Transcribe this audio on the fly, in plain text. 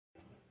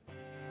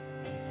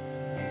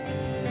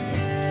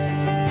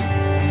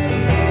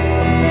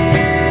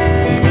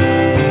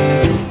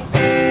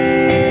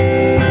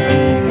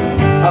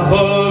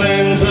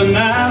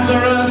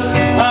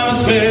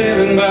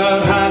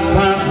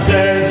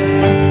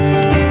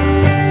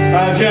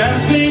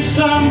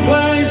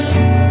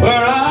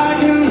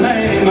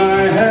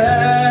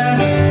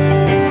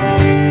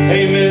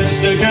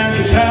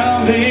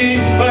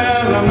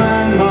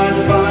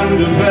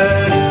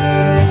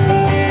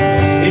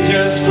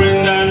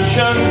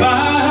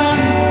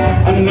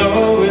I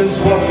know is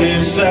what he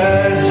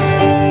says.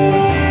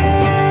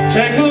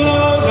 Take a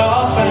load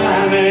off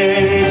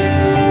Annie,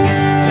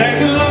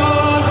 take a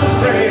load for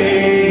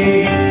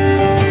free,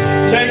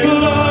 take a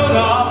load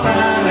off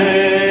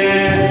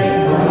Annie.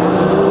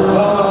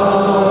 Oh,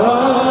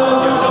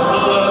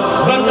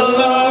 put the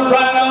load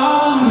right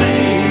on me.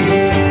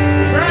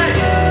 Right.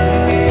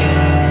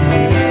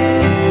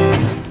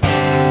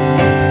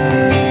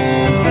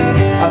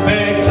 I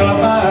picked up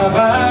my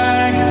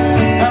bag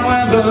and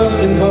went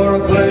looking for a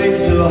place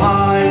to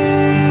hide.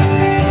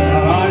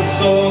 And I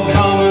saw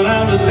Carmen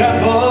and the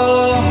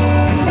devil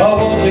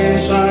walking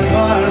side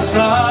by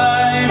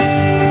side.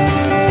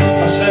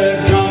 I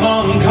said, come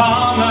on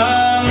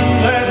Carmen,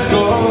 let's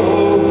go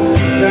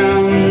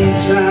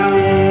downtown.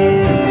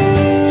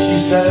 She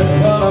said,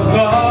 well I've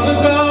gotta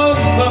go,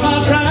 but my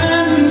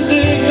friend can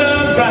stick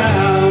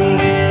around.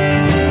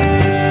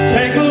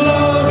 Take a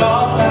load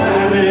off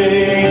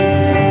Annie,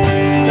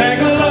 take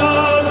a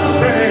load for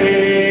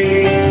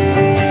free,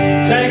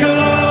 take a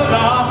load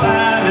off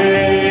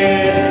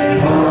Annie.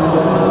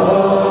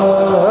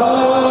 Oh,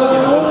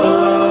 you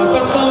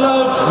put the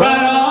load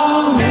right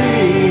on me.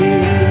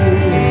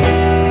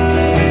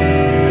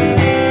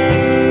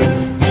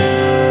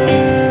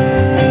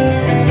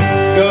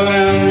 Go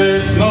down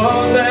Miss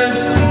Moses,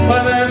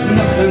 but there's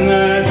nothing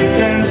that you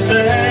can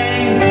say.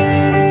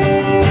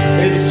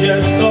 It's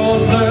just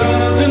old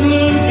Luke, and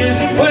Luke is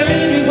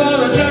waiting for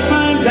the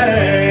judgment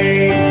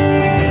day.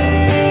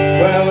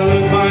 Well,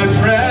 look, my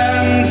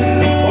friend,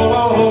 oh,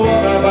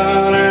 what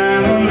about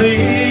Annalie?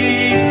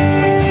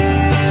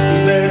 He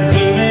said,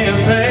 do me a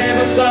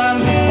favor, son,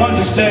 won't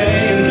you stay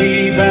and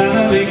keep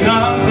Annalie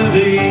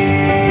company?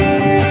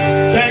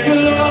 Take a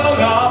load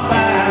off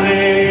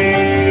Annie,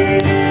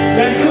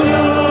 take a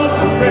load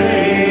for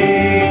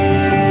free,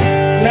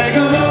 take a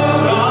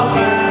load off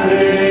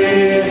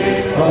Annie.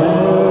 Oh,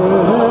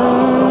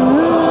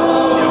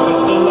 you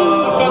put the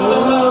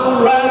load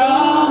right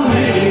on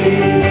me.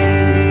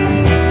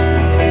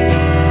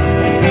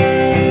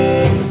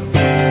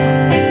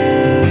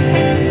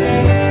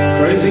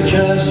 Crazy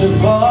Chester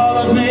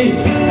followed me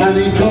and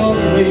he caught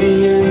me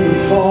in the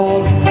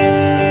fog.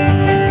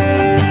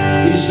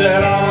 He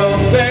said, I will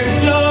fix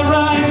your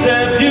rights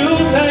if you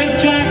take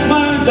Jack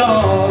my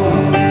dog.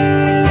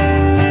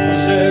 I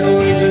said,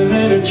 wait a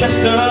minute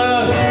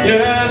Chester,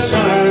 yes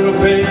I'm a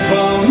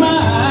baseball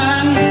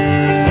man.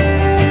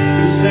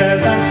 He said,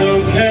 that's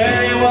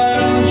okay, why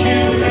don't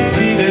you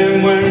feed him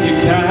when you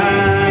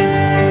can?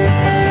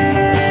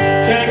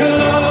 Take a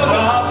load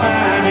off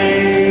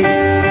Annie,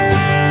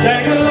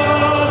 take a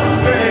load for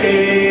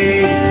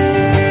free,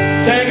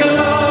 take a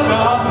load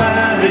off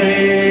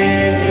Annie.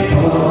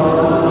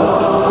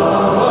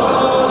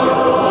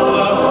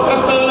 Oh,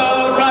 put the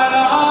load right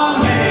on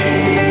me.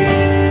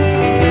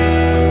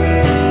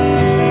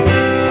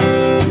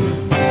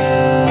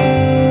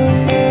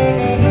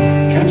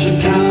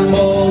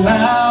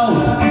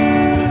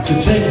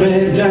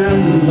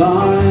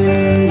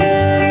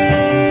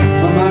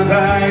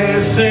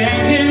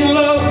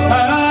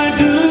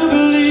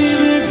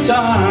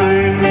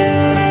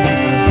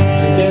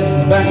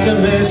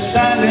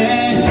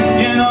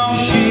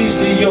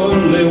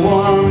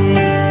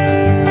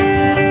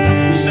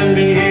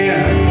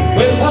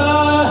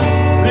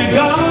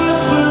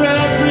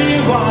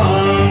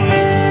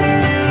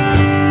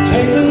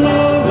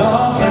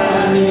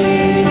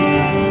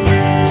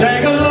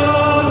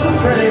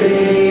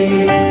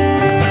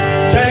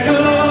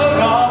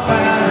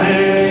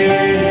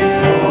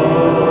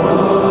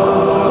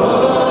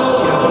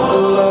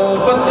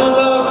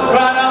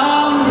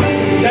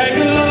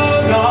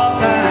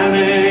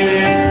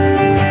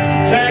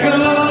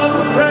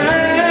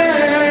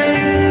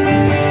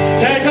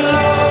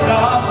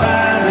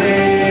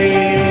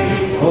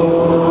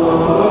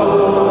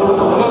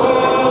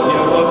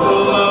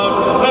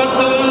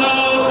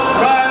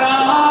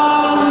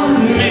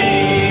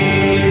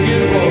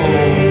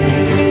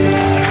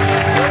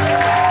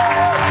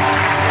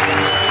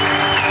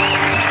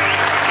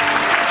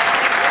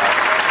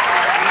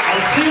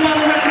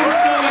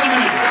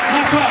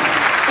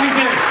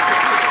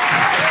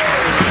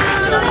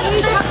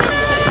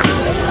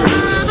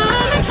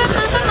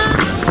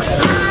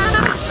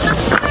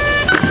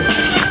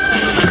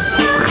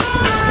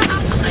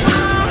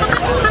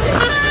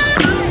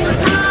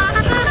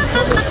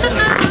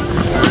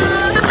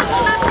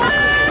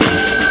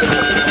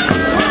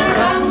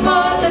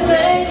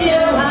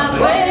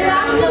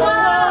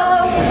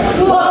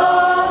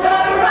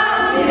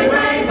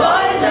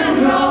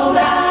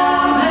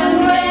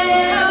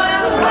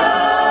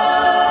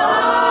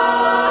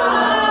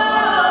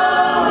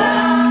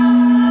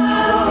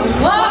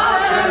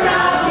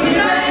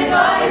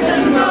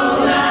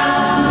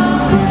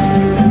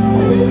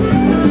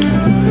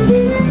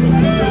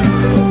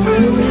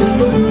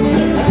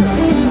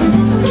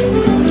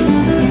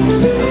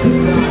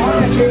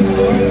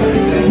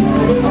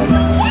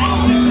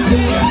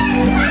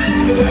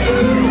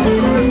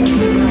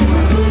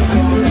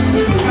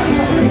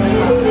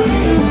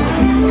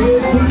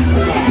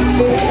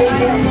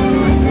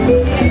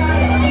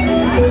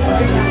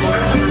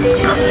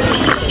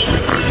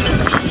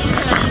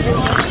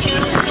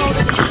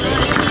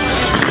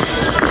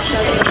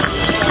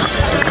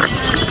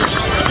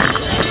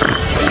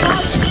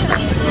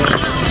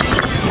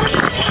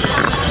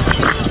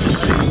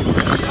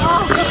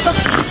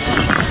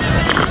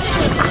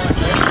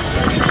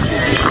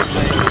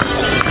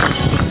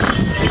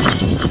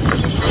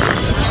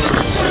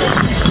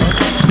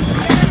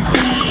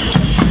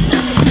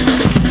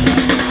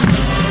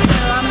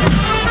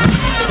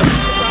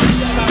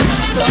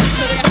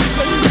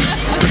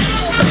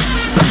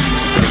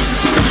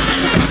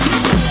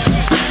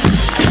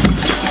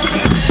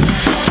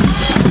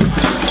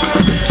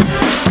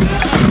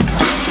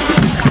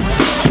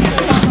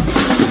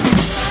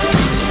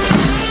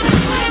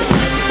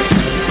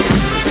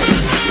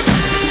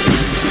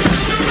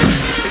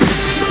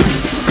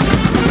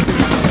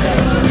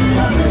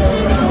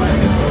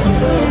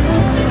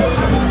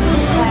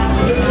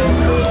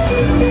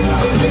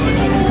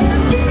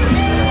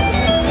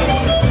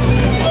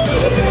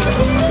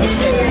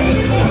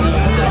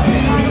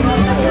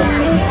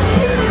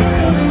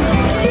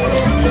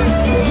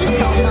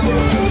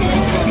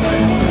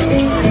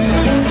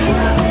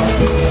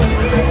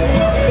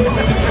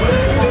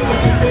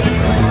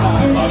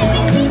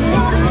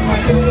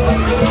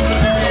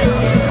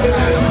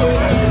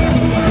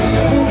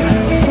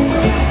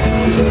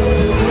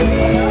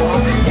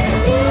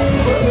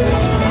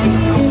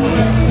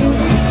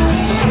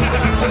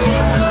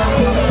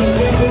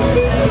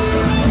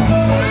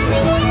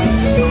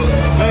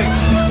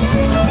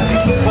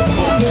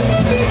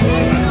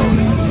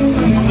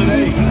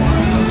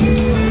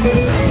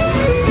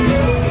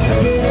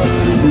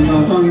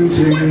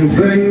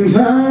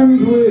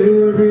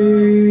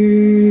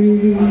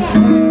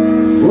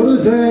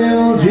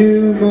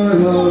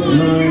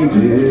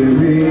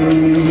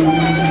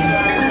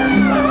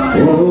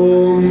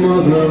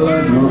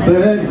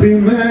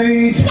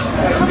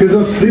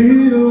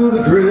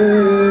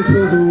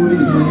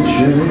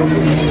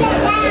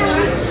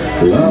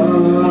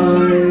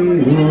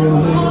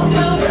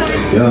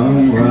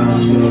 young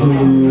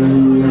Rambo.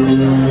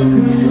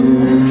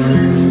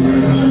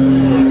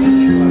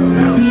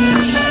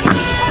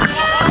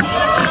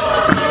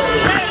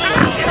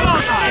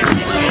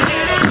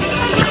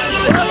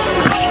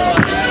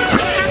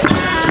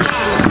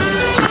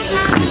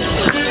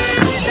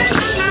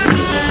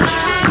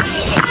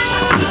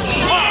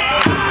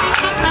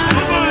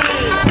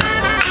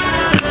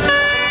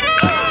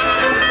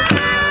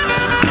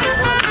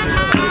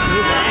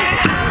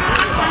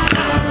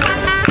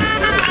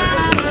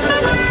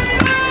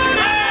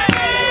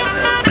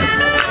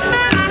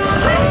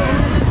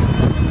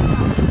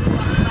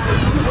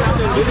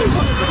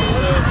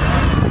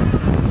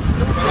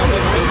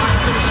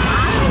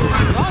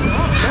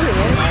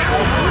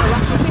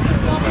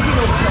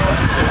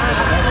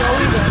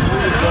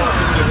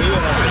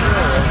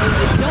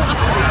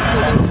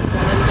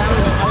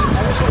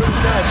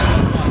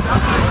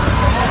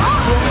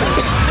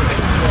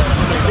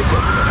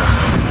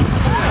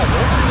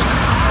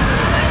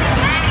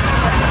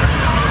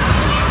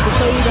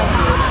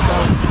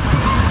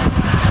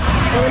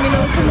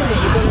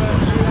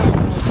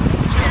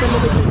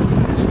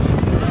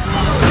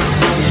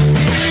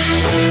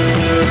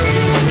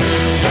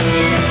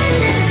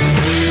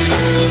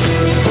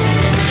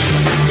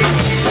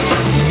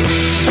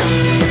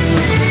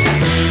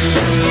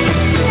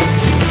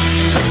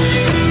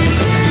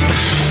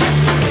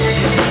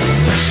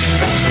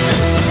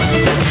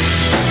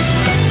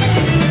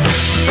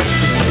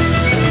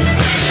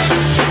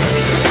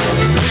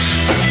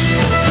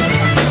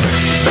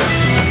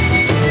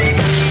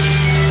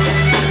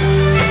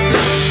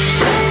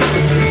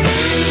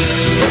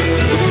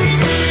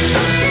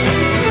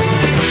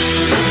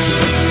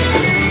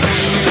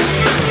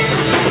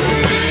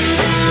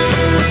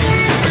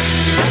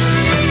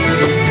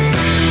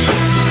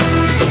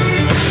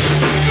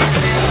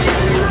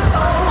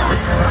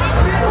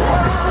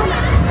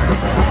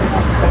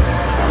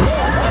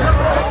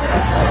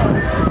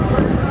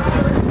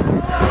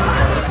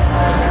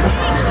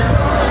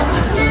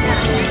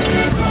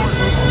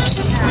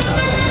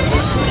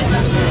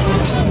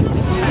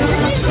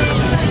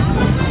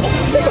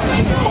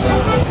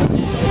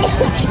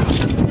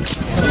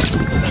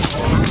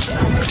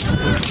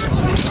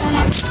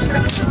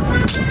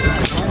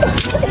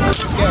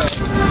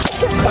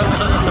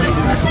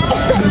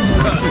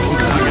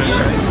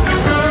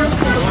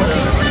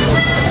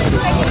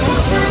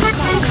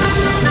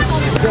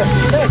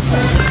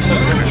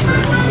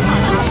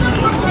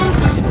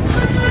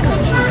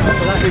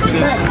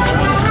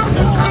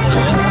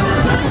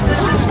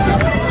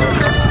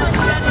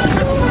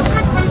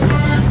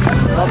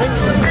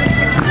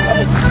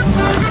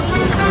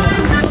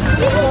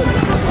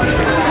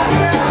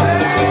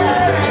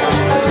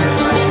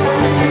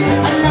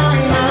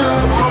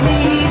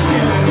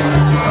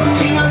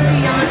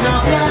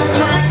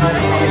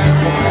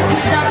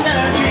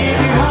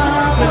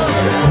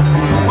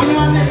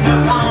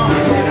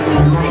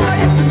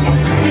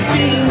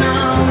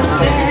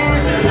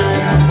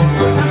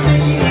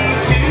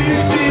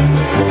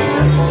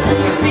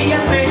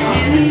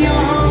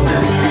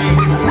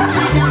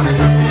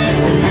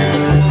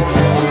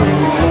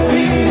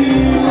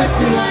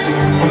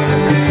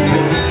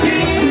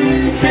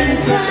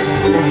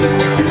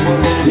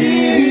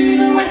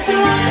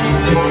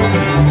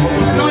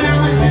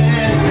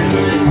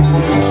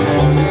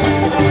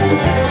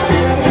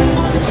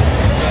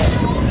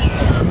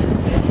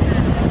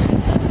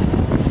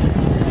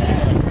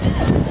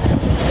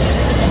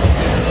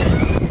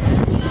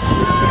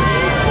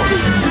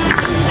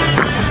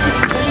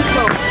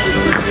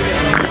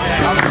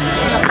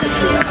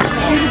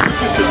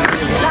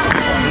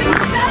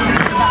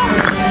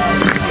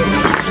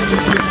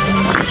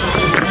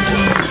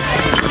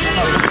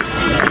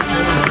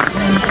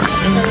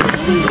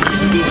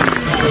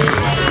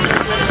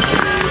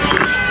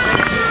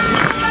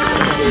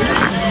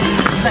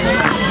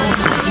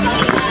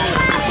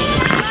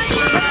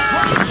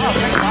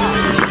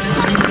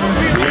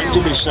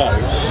 So,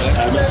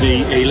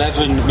 the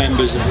 11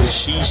 members of the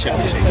She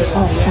Shanties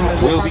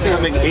will be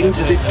coming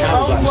into this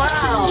caravan to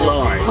sing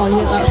live. Oh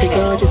yeah, that'd be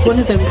gorgeous. One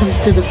of them comes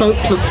to the folk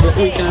club that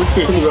we go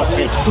to.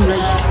 Right.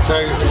 So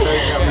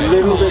I'm a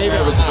little bit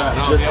nervous about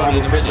just how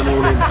we fit them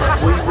all in, but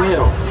we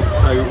will.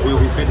 So we'll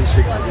be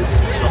finishing this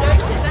song.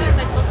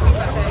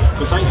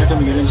 So thanks for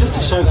coming in, and just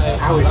to show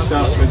how it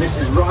starts, so this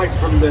is right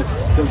from the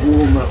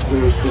warm-up,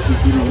 the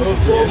beginning of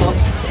the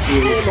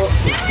warm-up.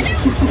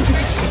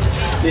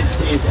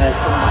 This is a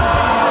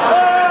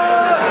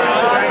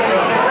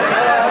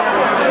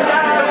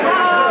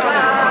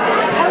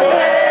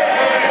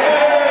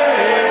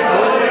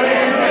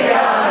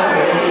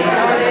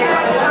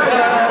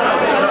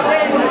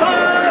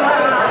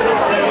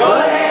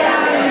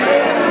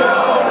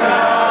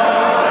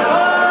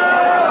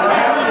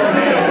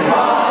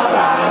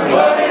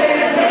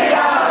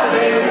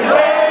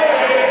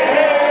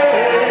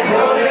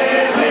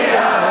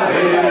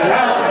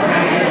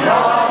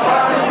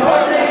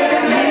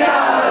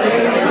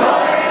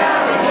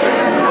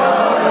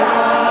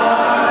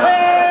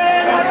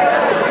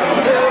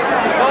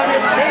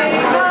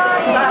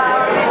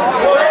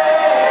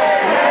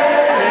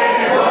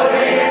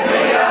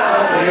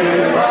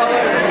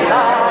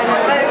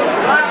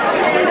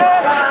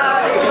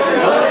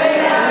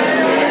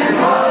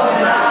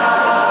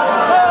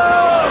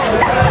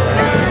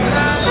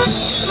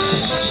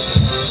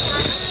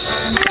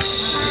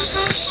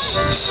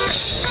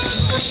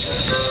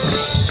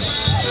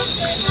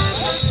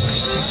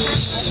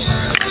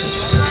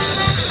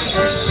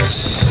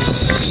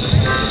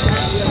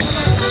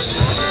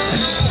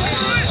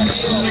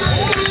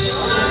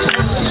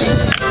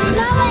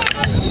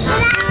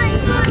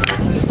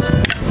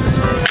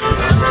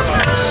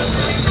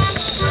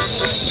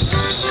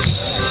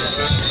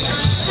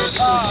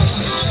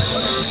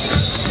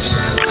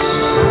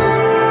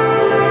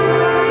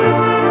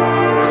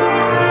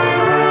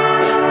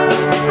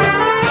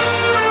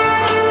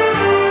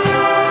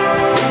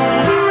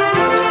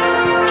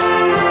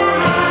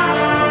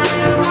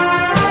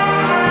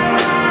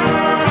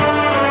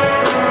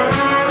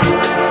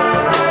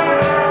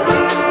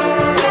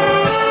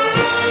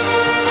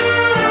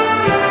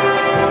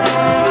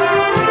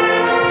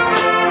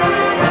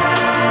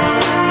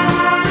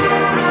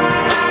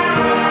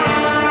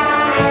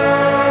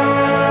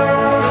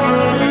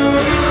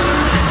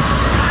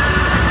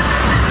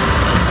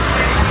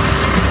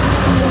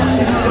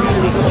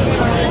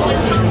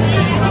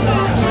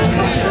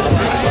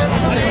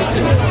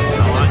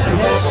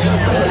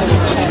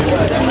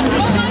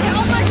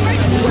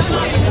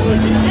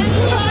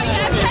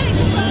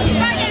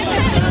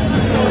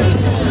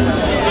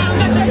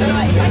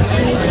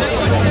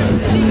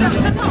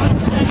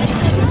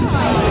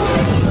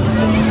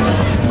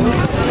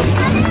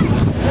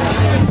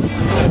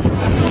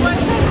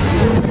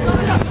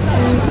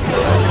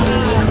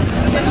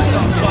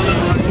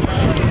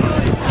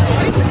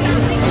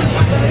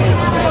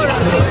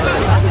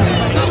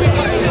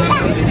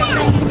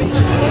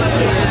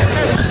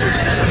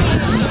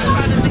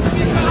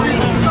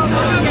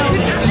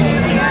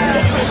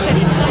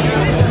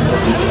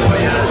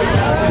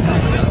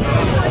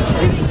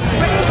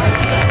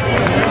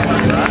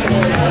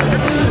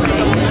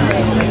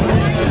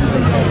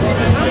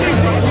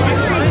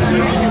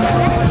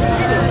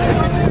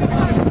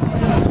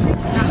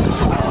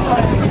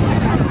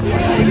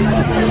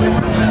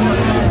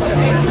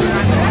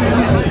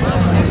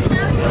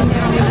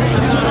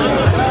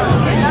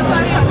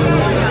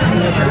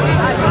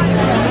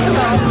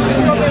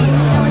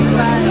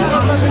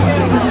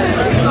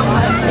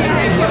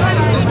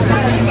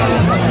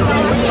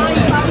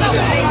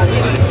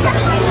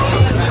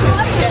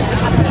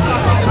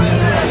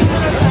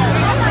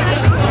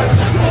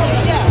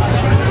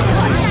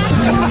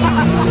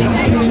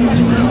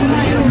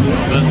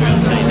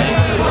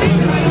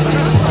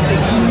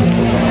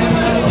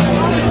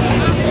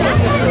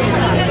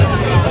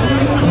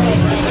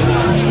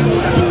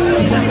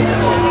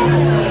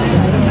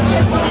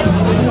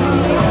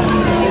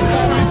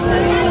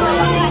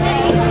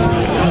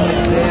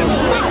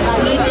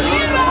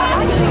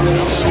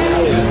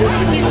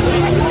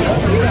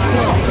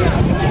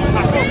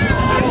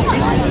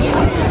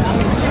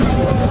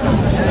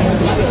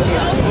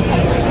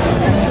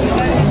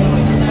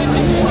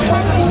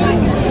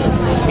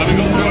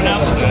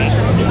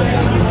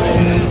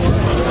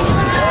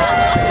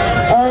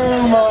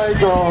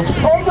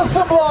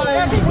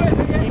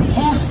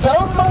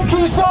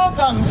seesaw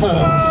dancers.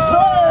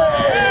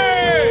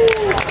 Hey!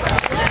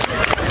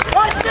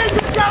 Right, ladies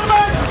and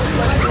gentlemen,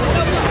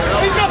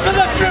 enough of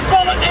the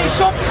frivolity,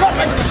 some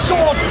proper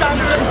sword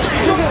dancing,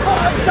 some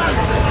proper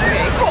dance.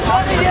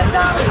 How do you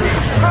now?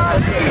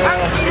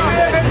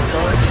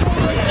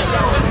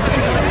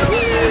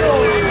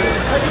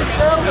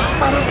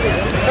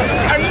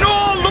 And no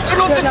looking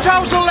up the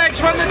trouser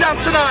legs when they're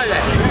dancing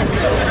either.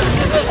 This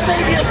is a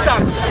serious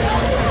dance.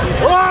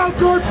 Oh,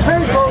 good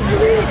people.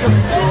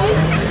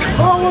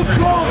 Oh,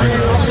 glory!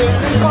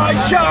 By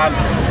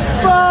chance!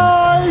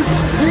 5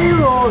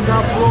 heroes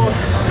have blood.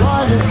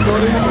 Right in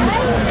front of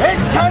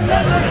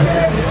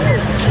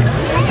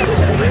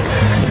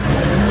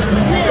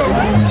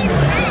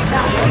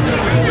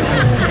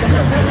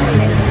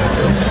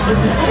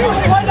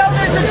Find out,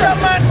 ladies and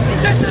gentlemen,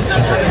 this is a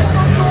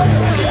traditional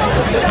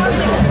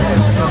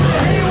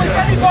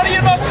anybody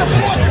you're not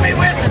supposed to be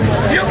with,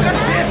 you can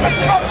pay for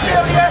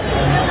cocktail here.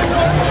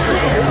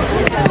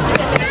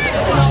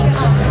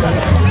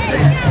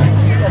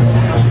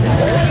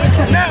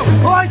 Now,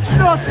 Right,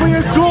 not for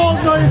your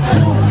gold, not your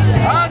cool.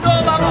 and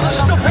all that other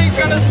stuff he's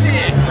going to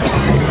see.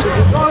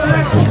 Don't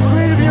let the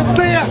greed of your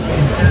beer.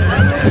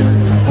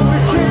 And we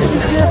take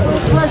this day for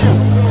a pleasure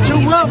to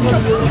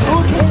welcome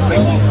good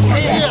people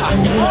here.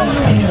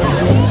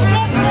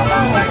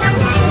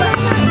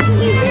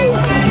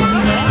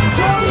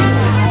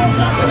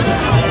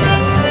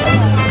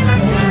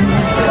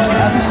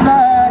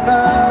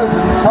 Snaggers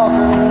and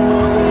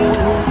talkers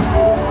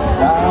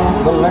down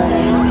the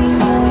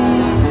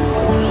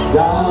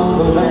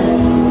lane,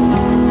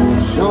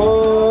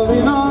 surely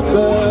not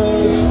the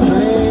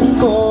same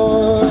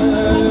boy.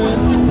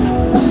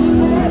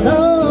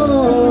 No,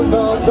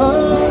 not the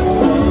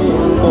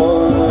same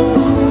boy.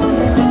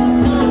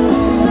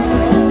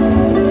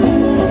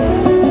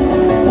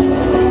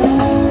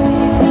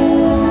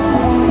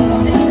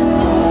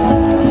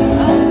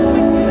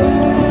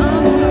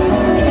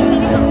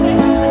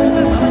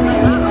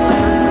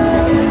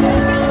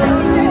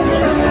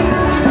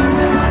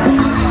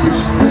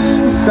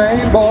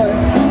 Same boy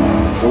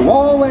who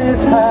always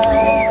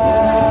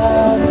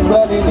had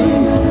bloody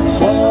knees,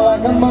 swung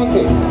like a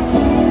monkey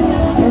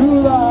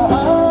through the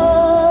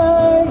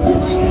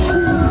highest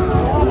trees,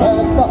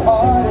 left the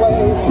hard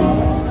way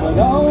when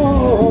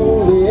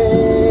all the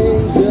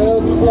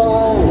angels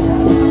fly.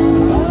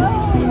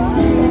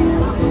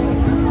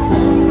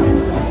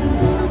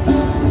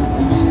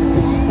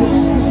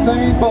 This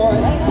same boy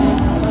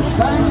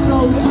sang so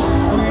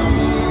sweet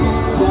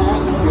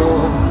and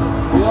pure,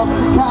 built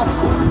a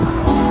castle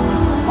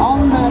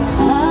on that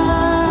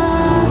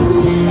sand.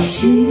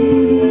 She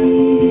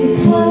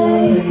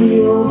plays the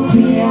old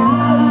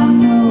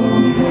piano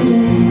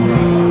today.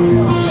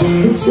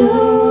 It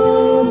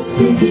just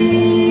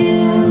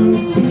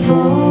begins to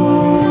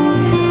fall.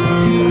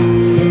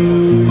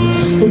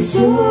 The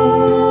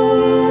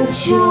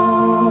touch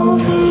of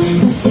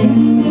the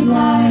things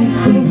like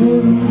the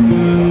room.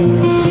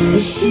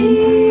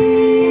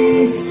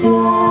 She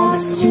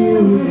starts to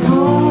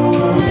recall.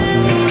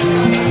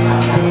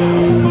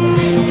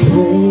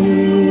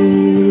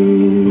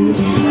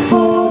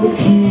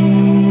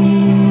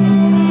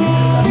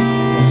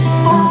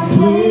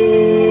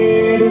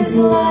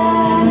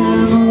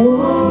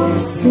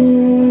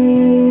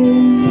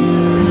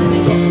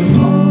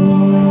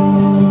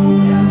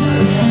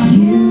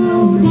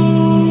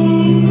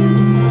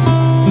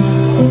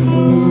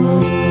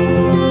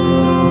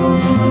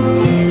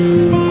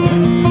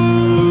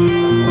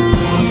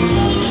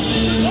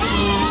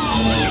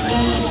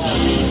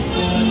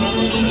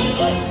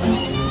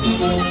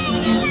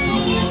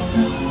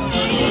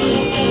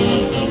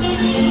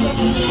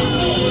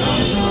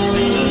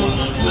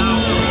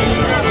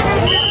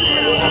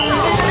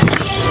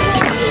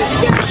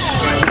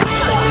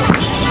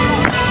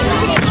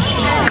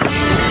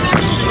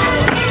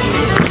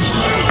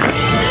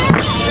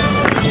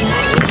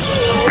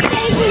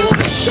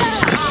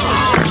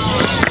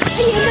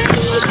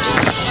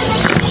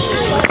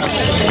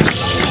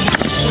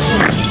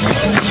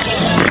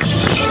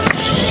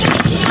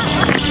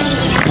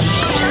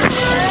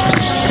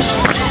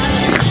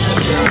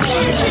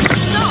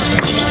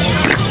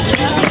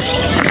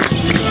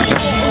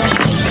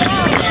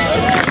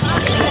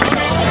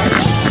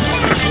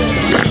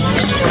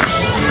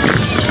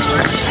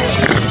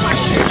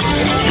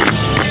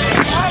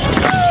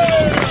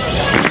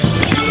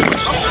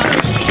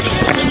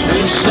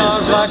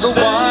 Like a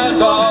wild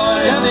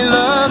boy, and he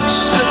looks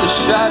at the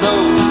shadow,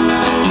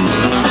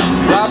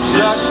 wraps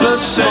just the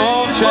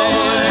small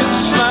change,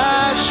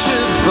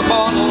 smashes the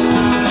bottle,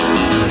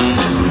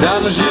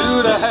 damns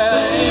you to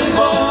hell,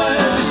 boy,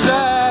 as he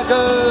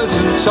staggers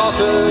and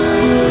totters.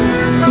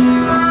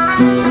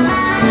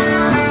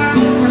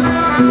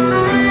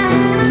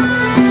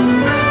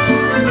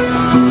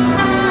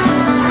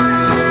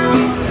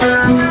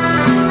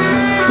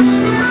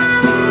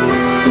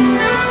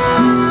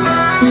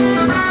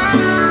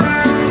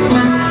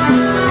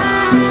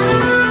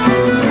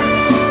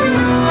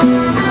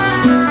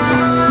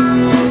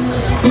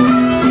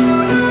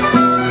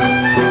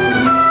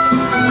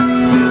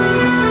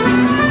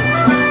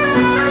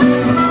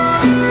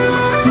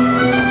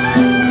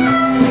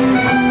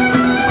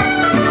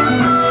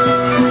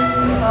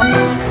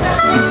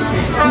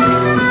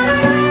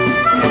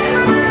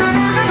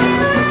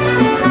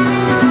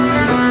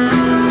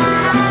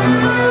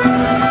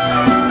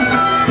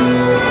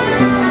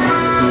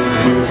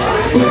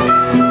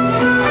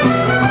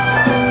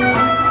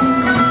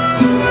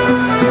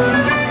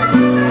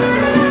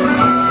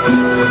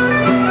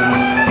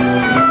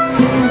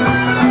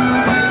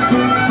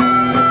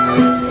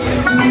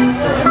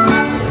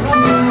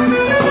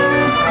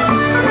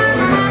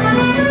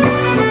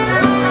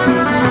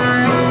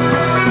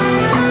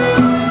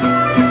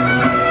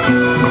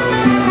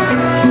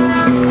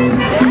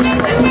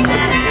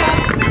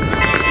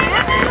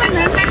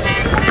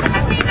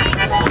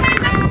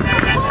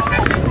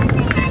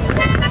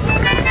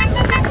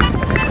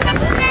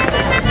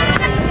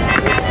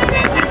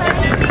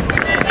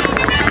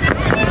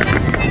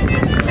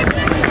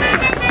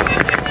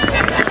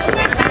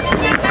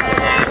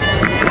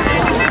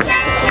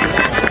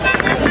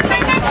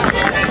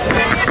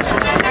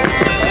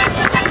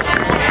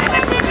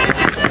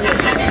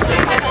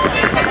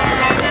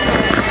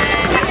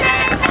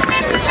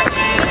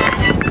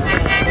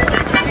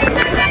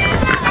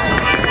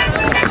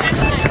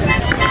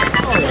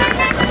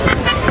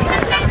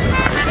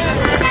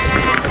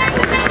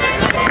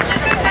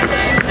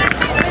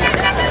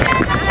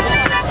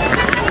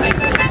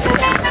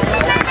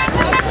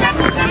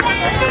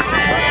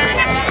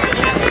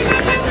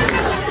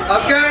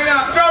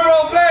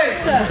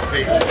 You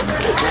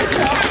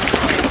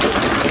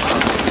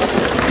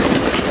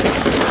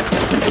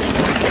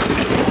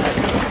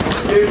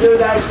do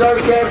that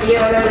so carefully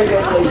and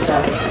elegantly,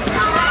 sir.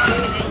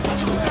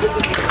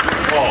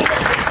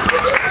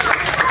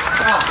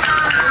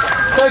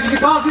 So could you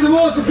pass me the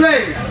water,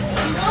 please?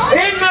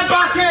 In the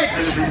bucket!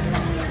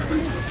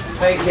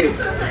 Thank you.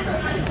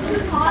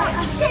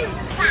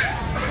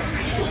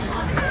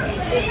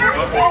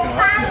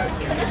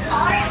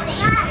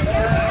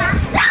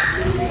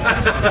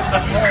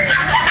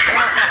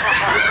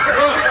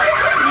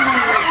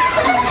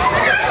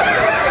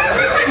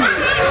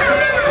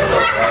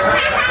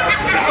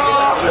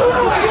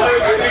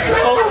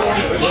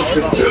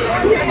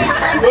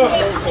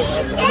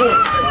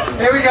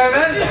 Here we go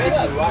then.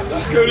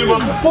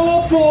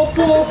 Pour, pour, pour,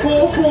 pour,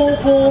 pour, pour,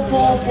 pour,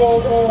 pour,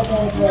 pour, pour.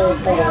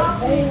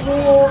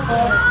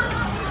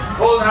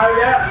 Oh, no,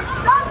 yeah.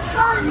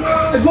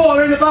 There's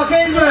water in the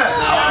bucket, isn't there? Of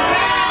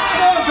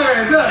course there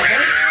is, look.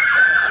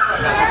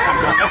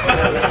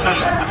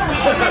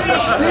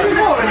 There's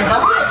water in the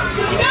bucket.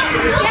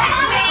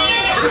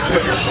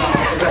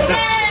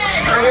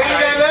 Here we go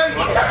then.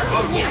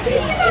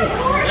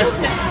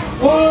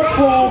 Pour,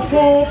 pour,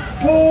 pour,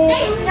 pour.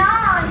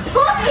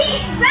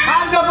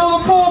 Hands up all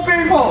the poor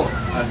people.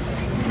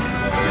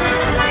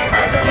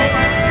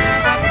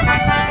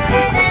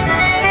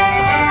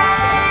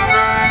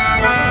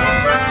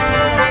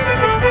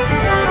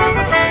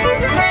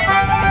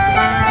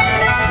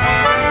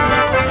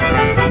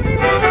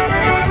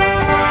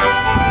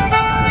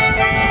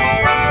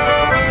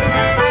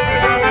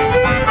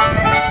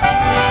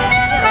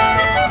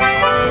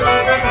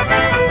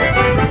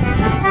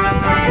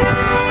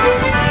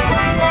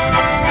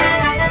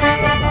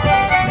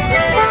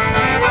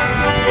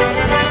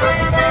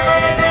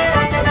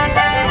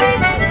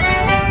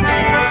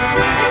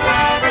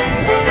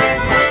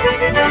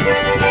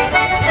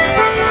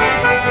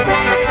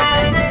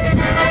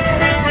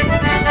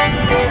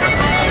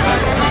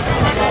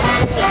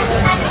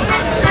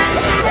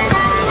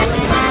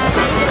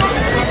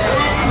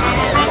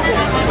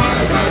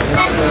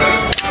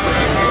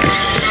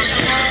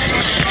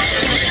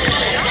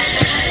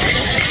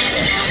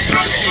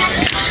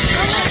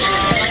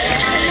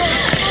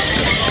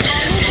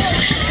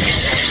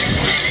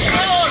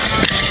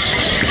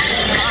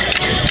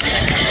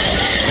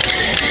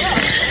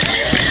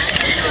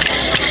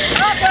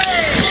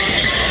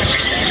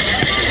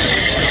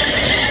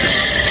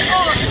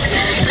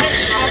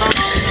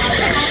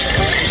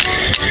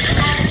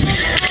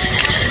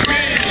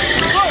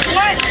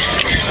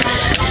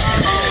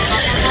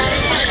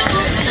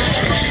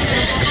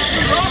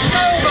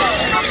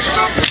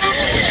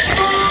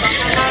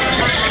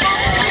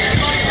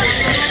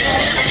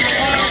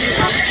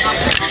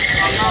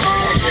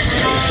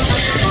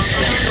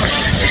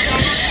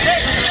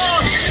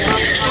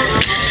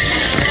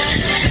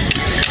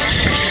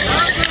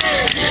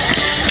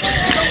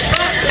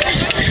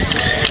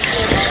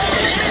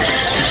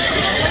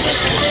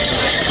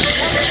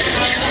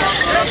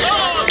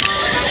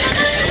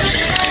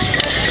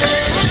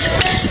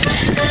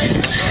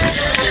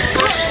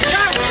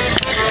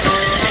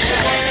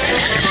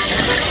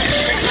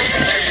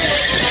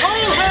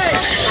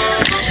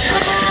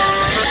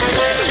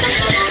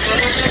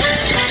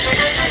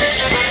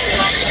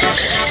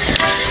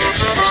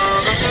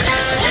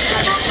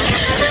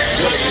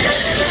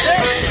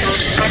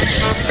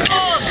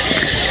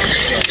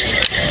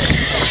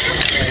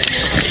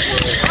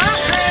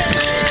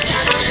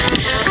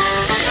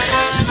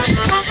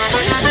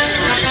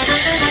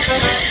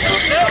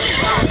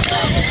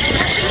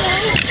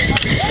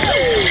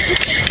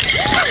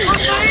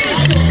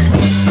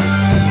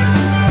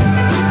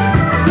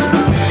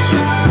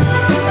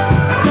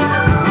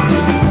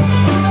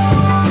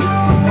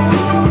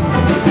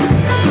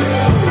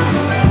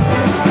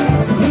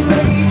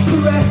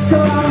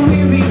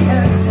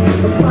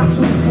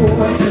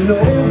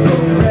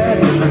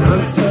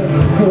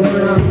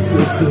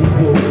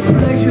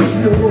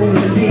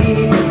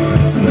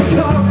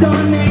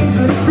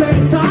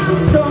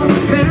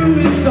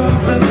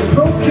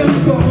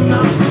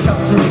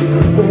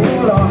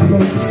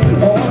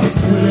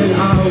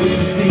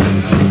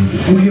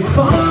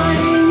 For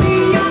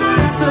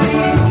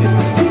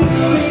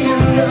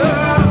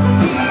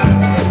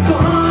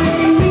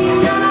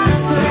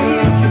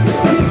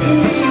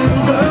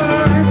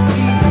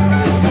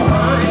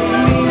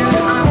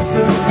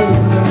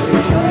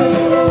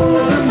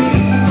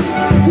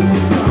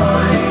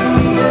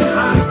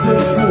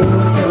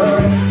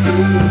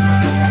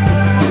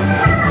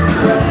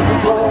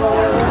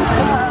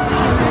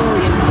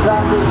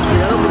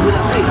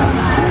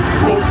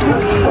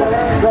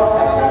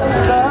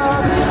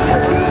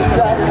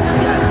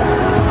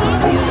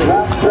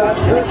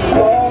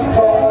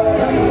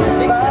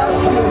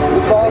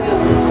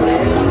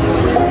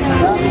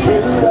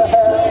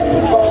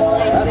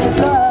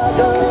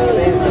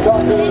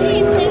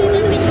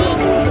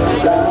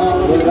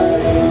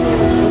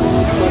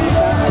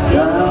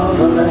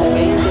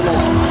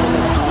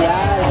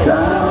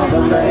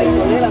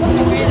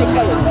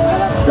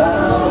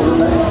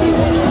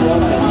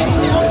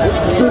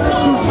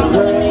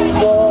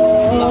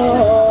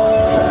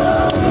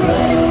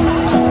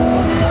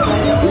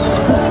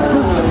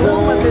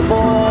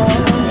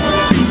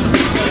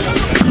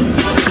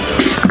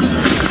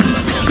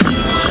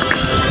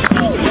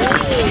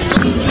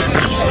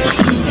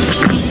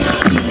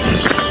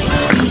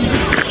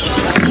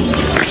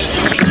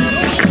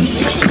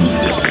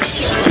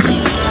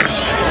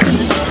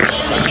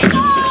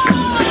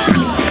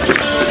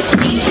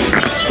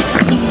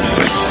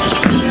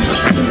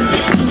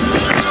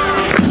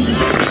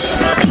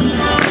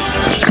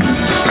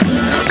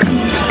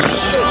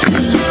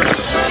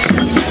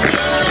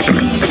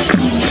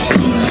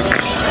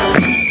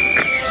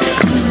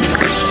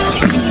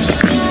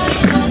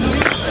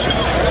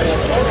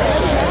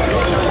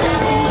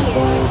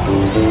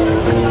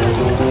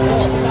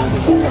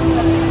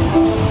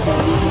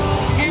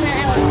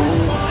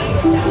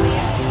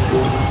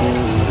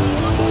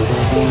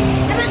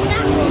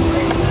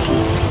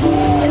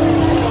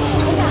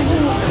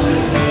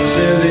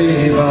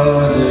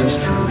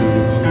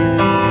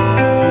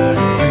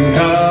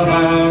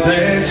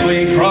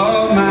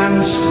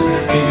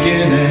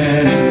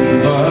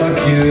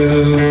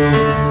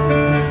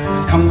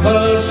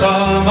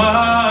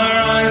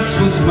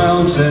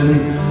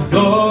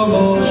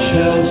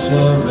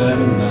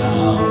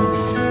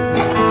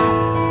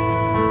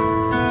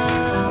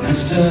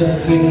to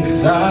think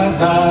that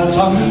that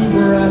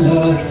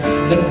umbrella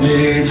led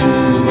me to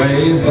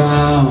a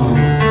vow.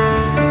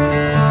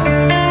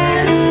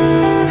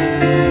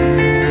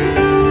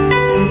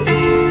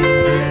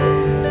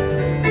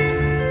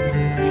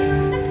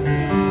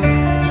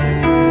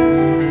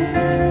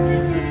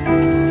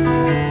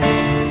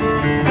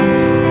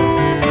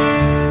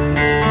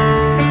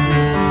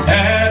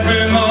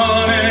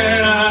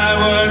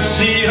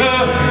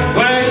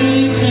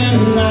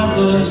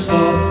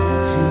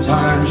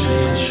 Sometimes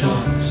she'd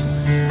shop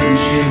and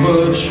she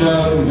would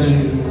show me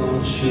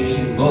what she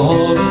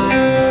bought.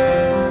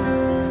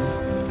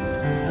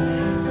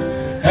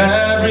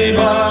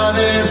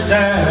 Everybody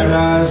stared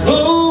as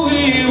though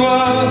we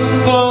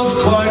were both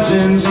quite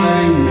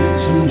insane.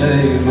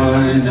 Someday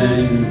my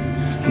name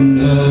and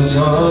hers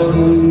are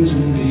going to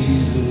be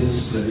the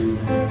same.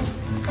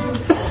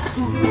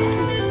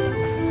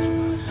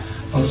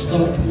 I'll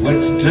stop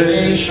wet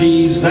today,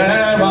 she's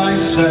there, I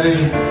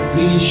say,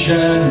 please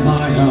share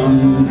my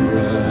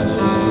umbrella.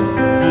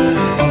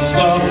 I'll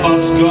stop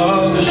us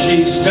go,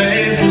 she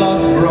stays,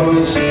 love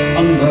grows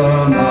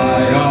under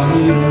my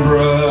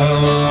umbrella.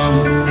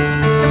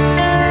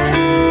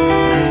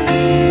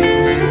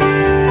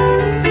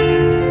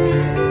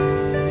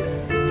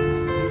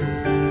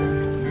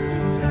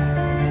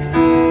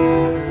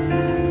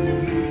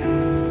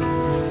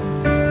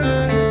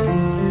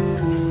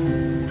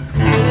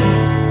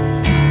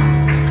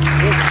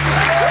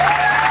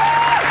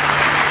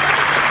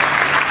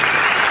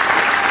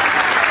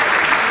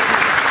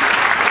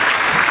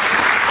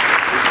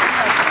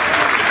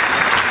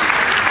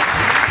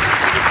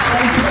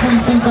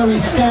 Be very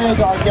scared,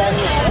 I guess.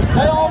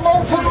 They are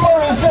molten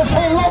boys. Let's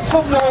hear lots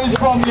of noise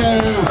from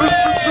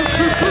you.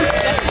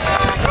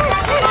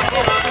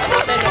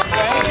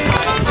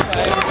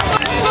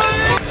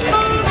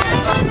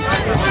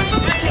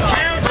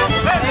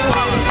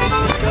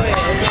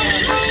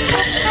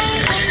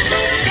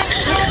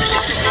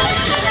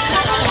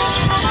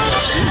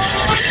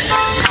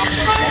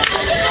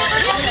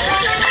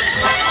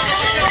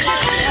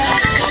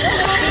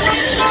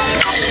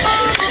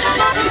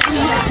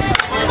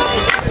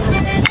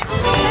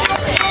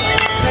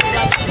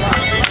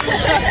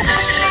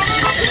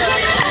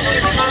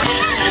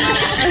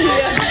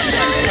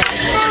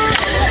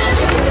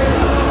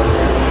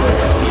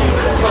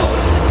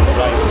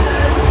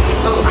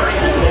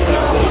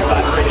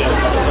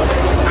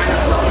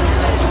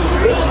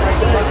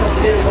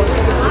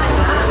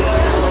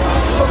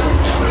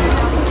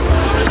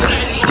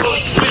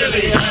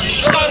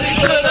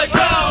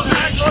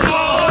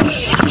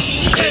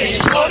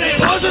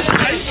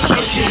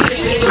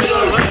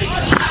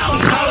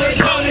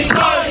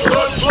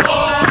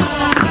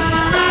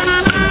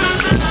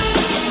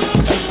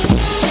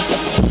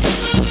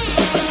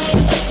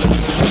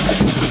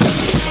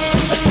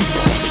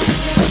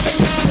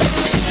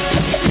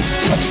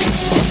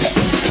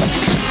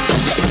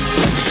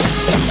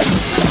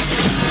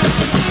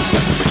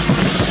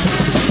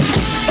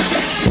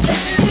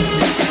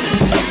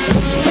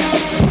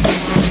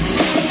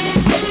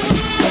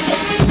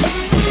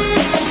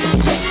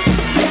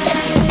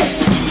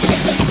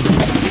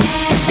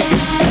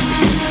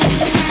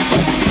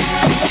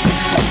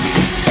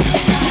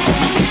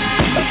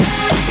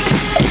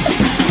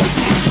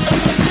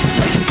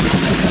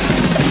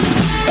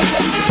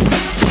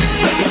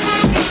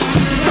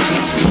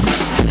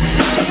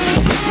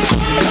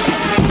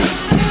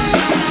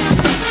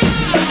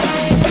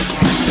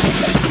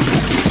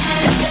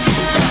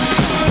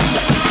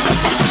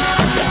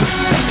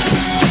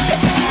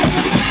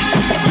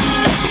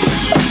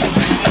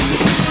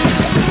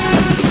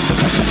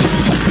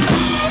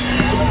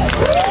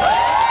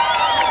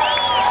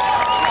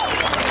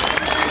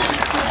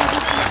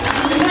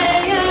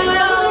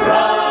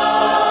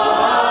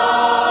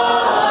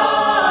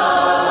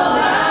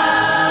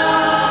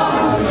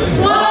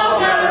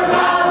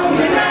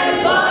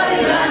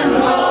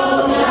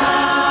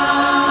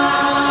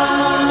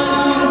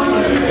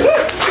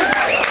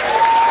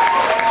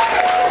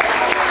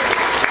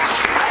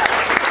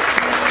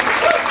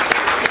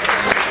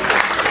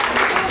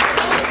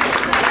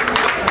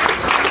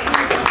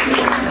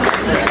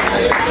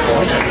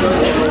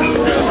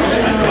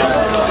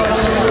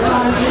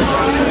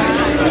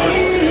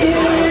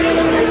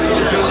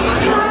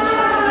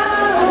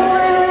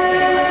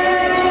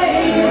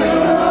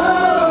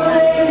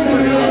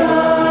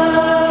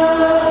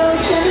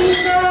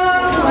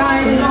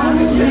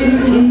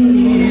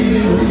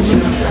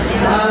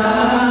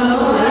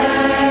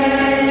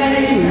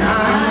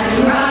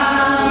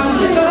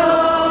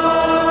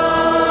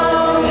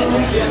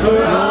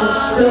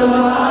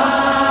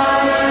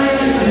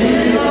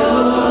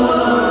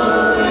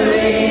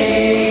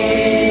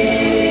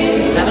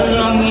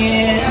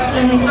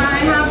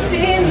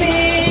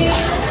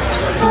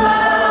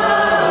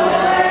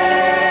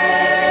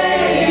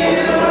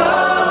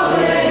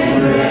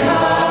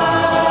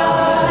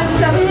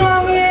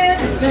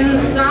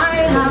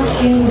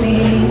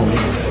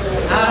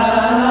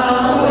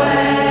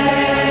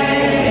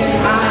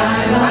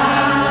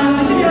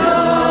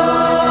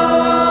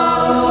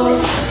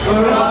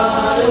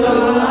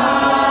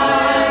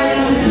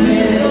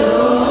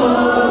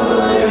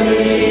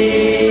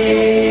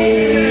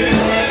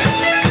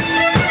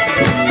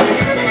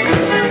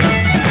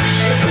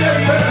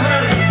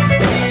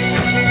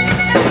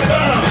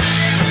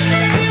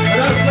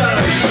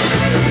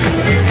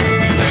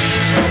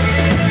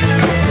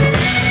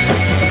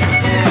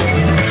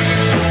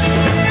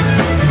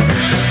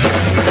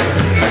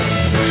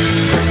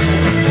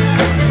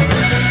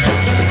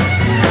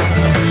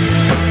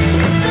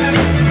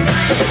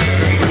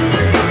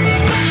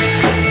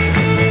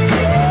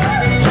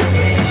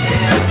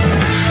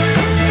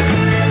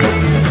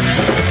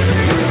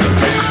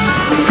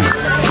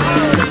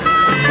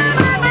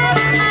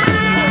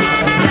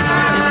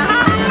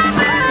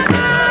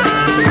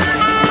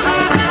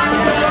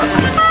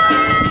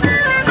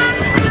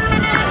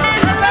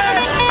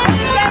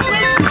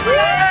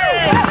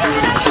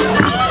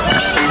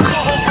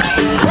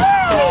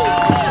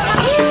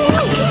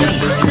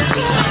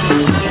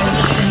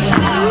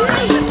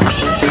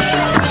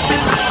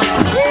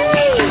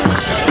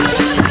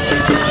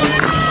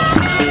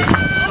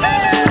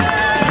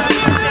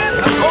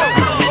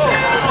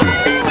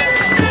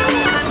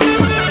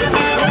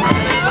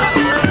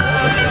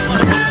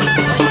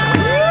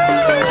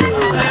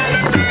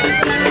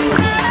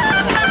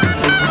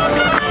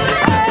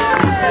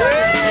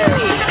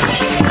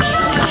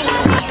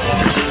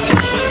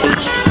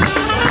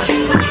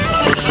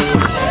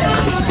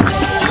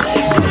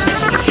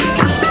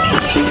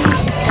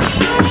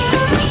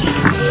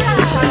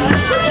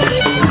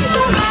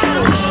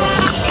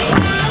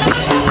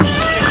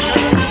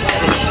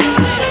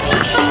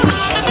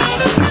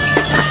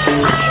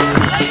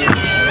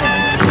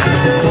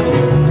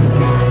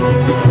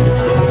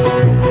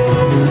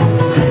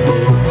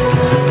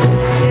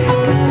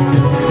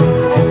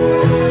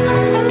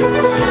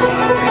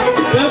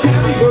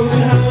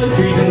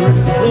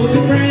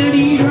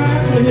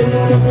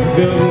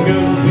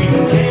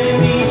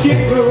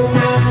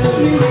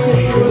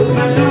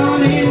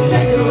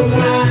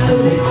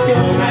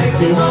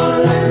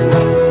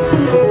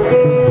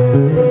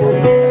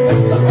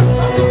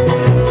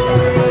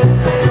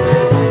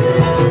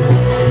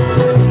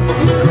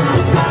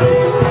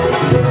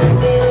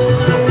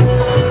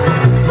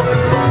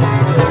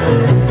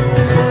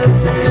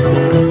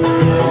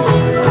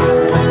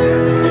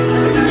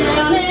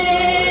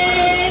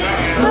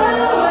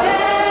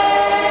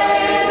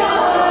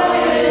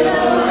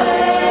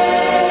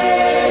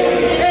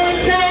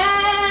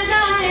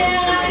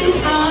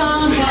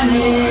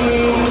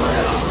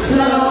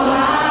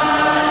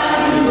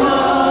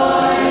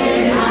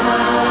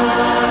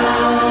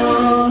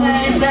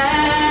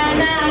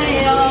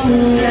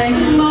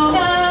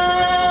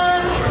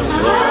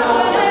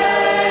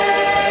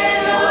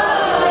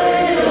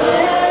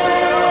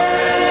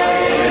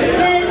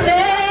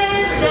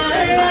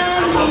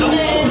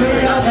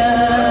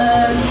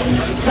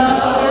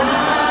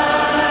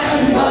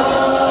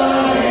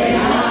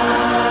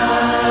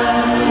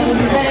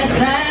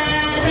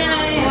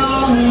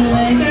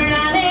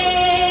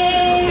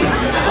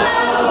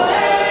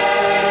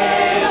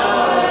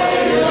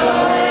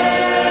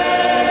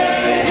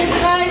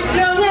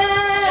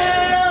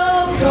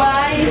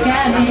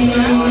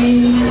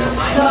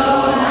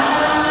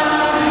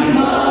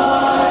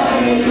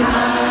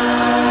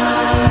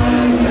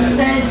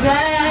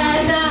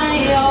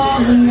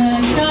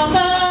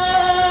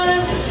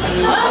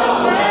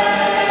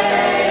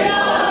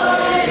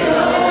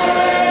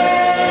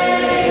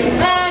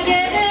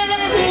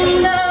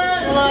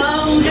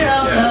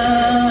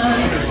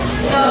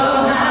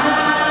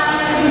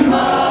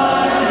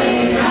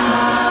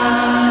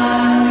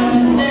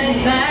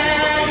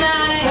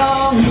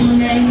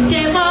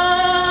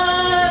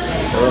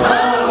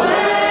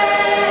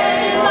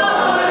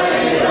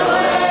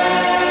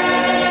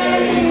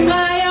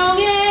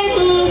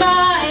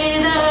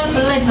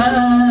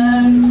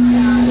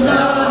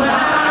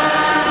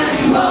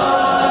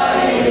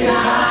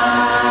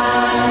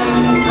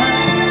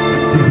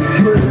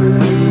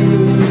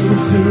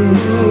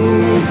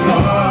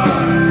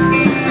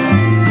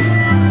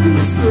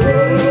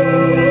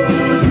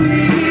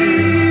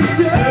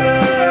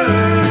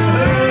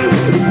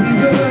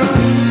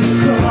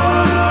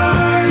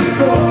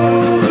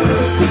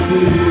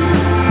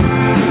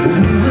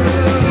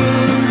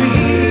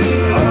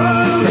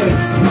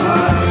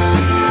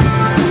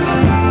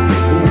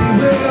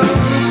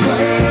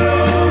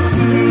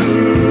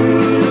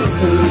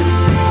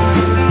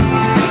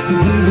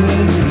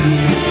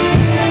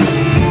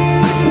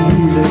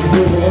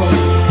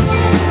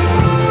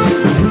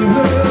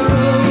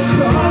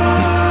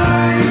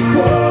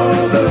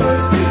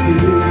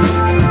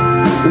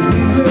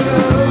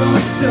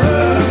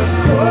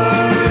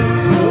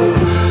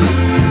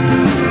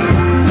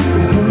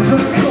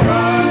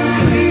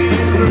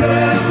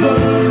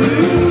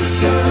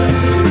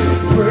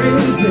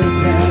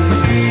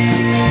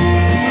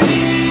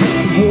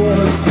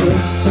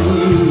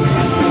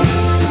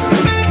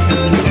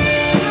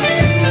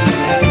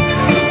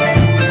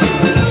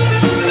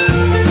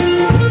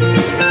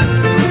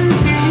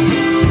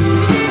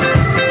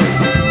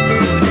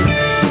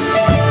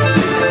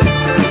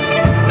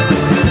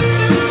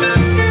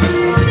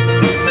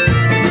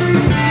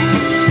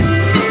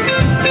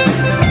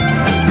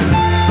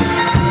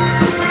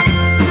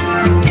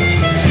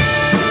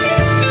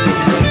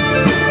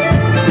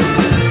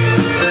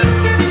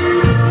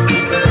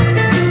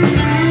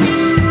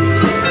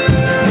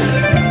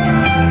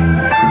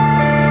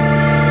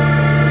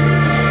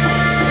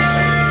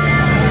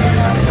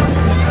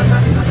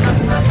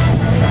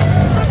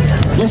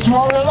 Yes, you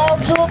are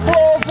allowed to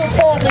applause the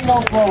boarding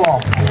of the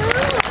off.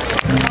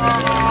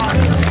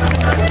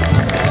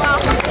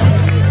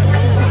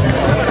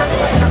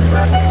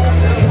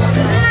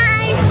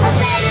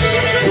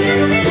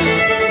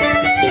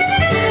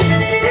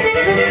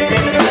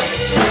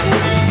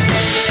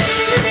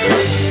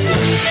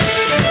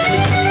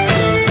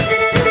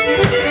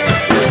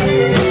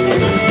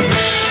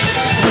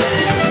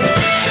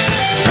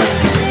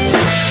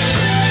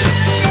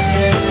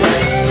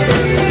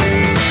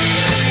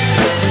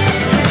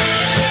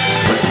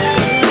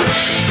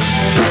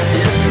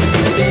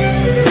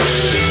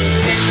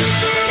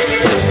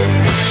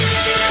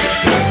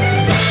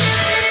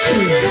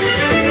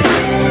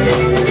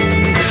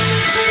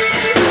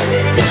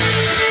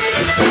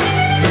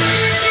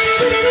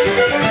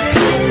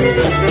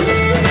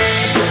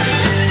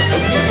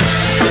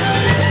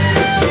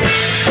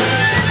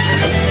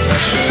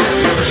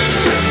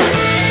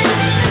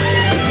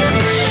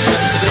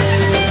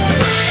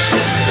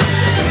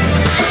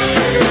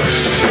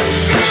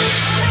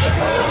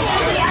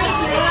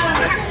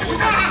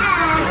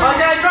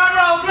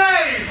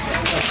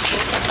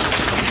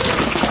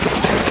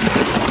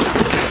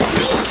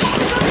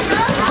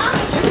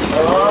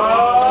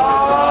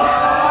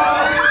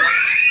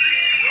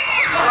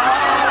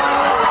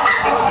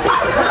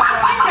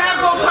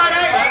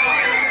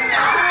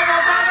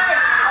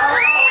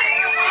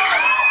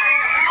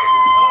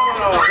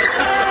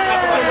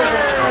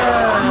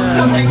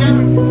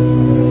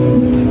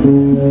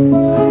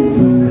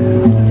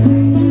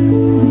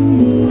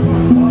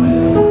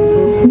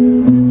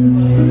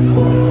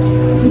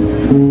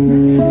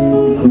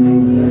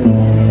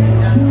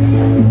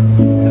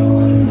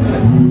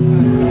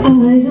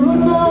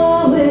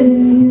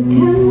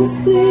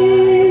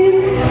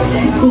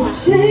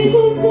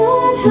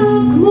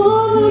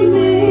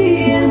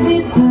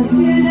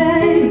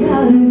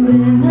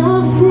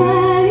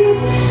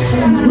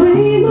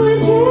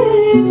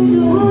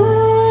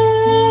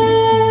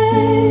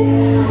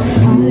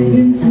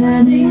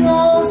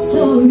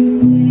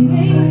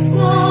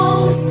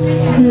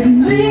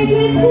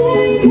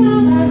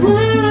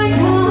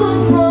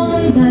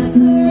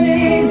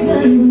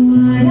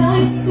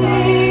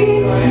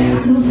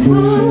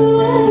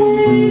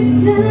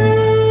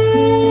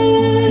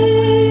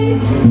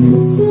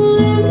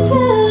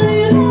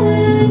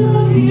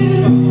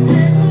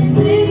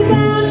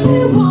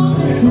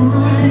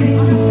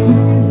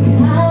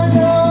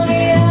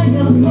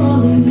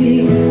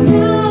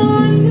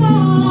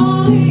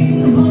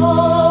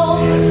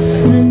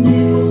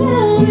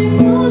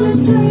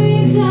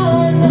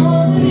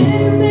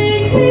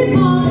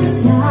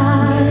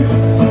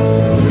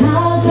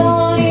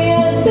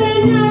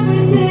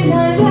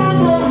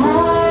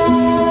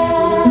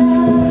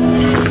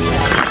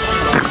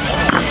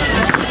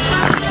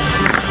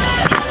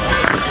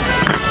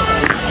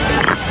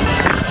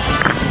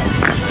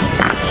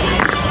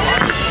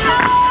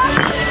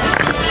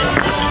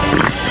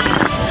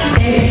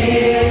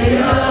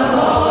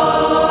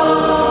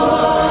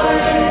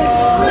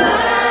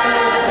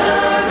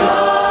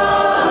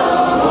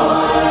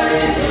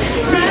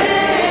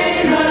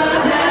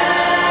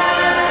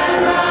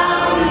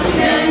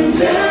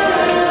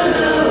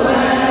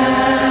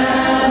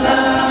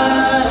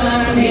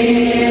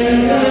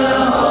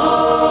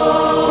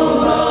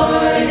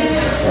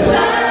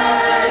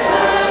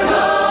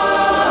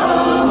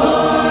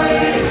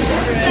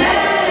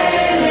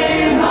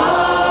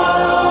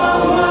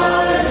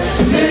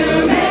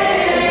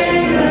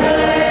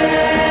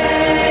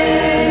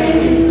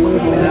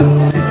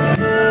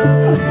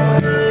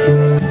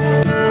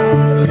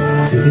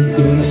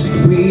 the east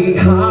we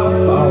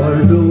have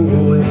our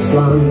lowest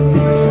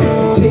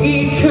land,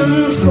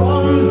 taken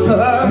from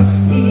the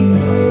sea,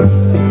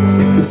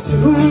 but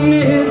soon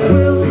it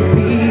will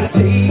be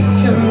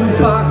taken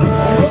back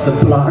as the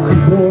black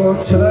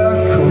water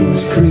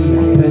comes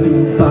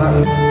creeping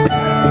back.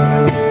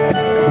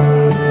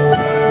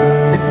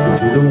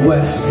 To the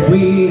west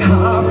we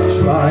have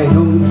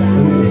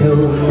triumphant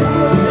hills,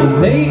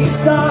 lakes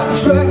that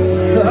dress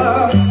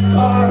the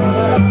stars,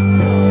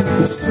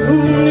 but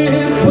soon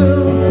it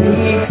will be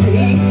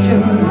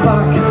taken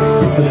back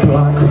as the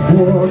black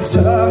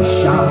water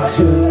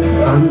shatters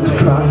and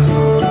cracks.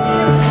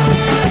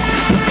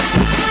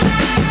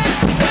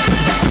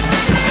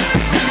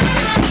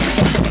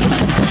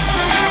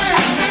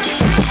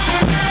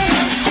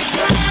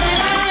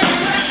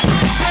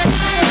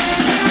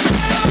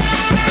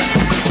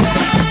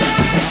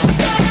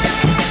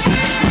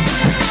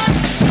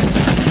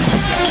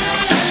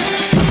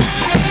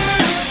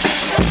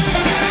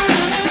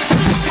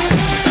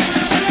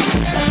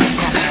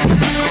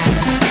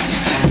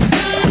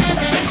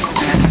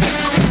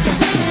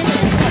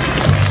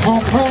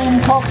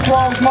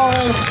 Cotswold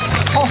Morris,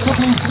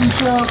 possibly from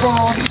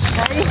Sherborne.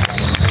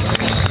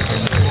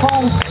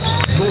 Paul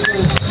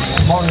Rivers,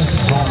 Morris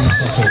from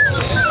Sheffield.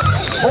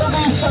 All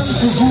these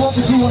fences you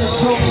obviously want to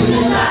talk to me.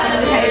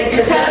 Take a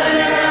turn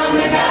around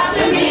the gap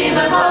to me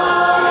the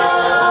more.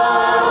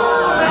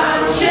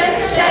 Round ship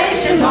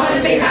station,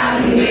 boys be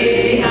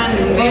handy.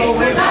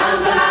 Forward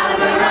bound the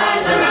harbour,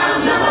 rise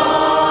around the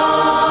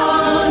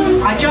horn.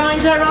 I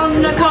joined her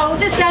on a cold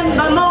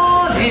December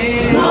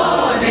morning.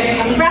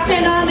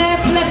 Rapping on her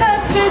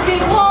flippers to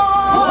keep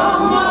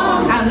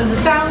warm. And the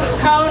south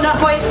corner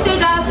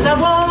hoisted as a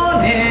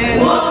warning.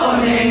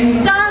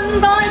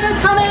 Stand by the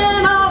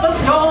coming of a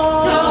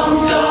storm.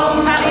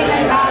 Hurry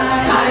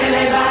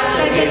back,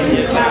 again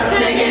the slack,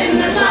 again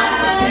the slack.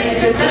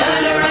 Take a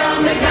turn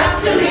around the gaff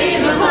to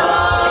leave the port.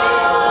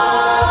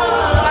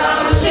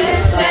 Our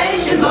ship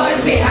station,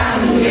 boys be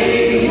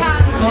handy.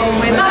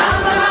 Forward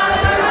bound the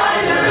harbour,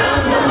 rise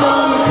around the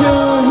horn.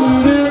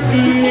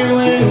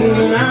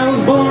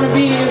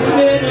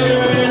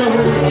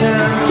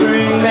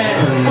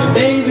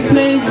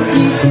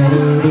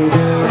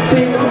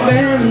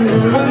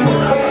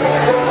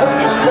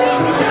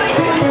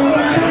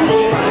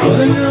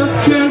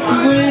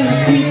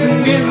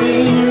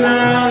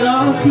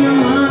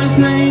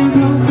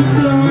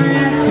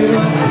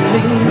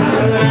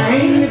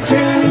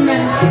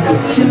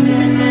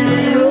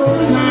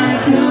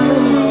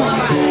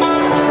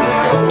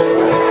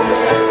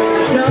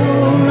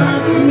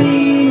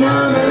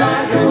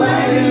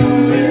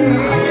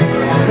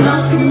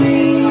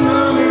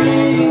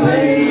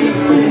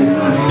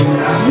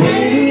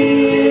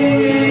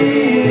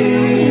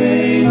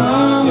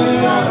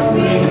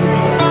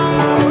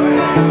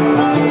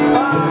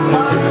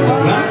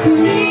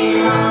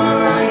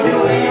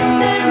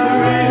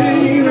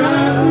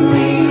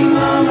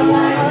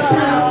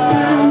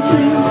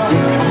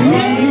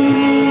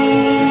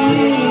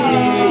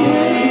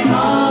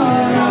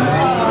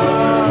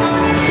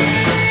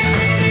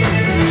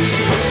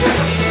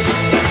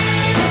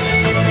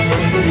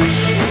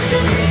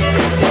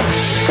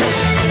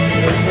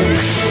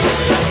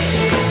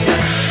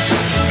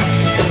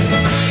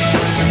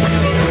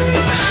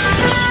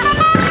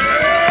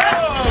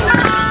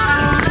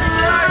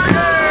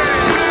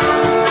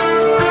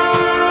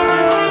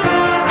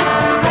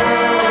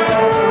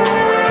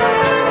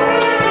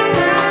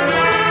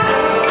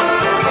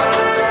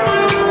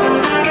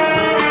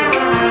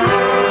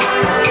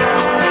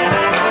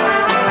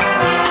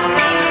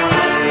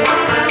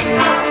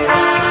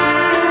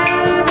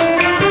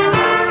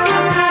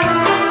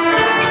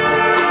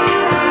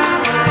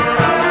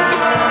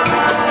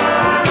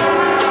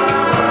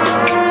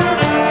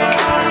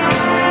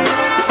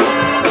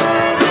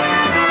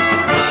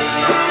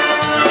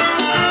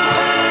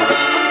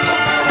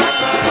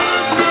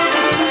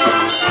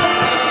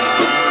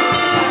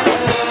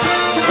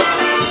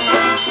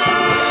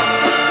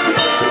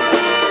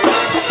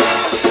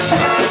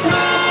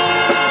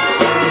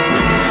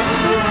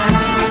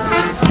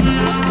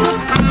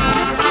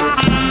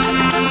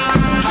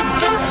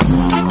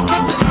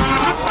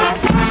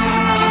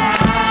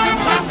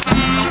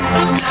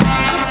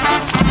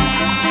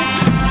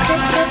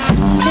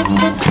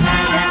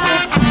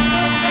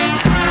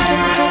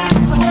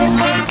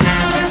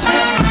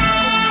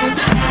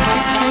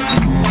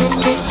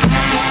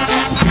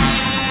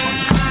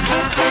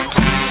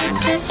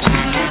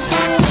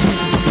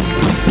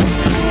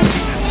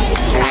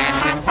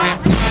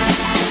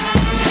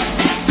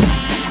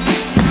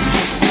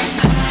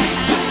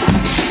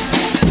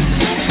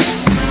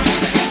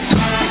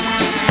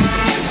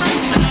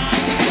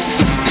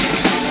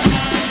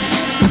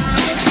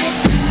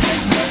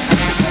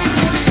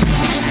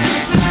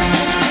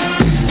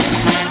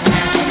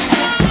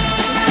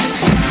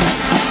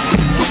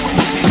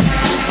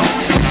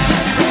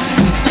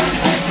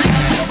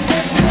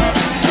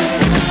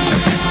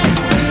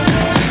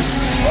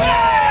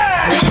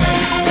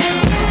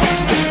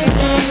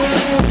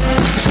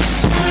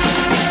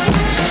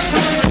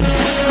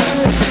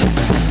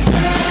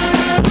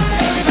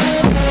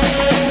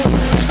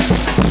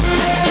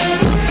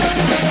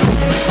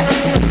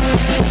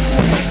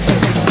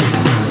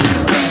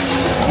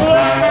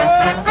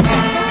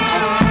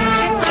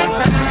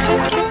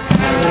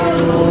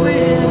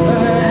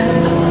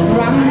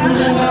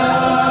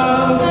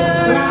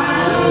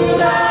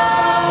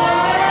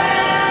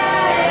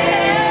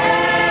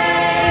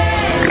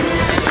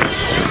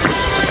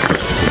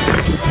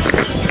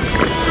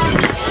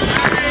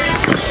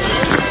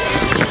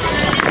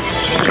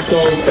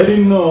 called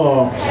Heading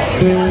North.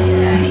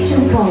 Feature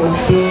the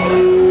chorus.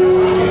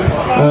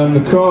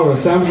 The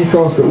chorus, sounds the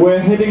chorus, but we're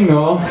heading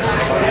north,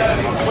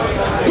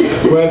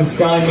 where the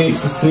sky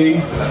meets the sea,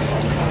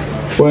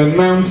 where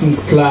mountains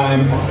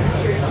climb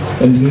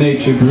and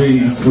nature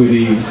breathes with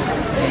ease.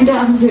 You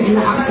don't have to do it in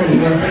that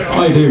accent though.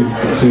 I do,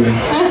 actually.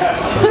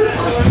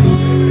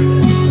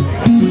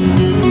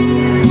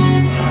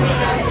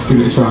 Let's give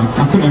it a try.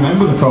 I couldn't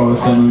remember the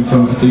chorus then when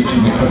someone was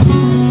teaching me.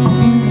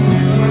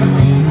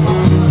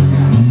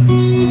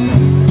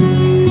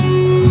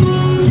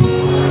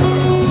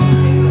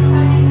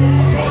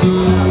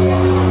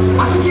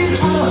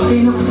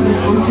 Being up for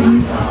this one,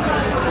 please.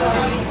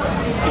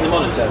 In the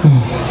monitor?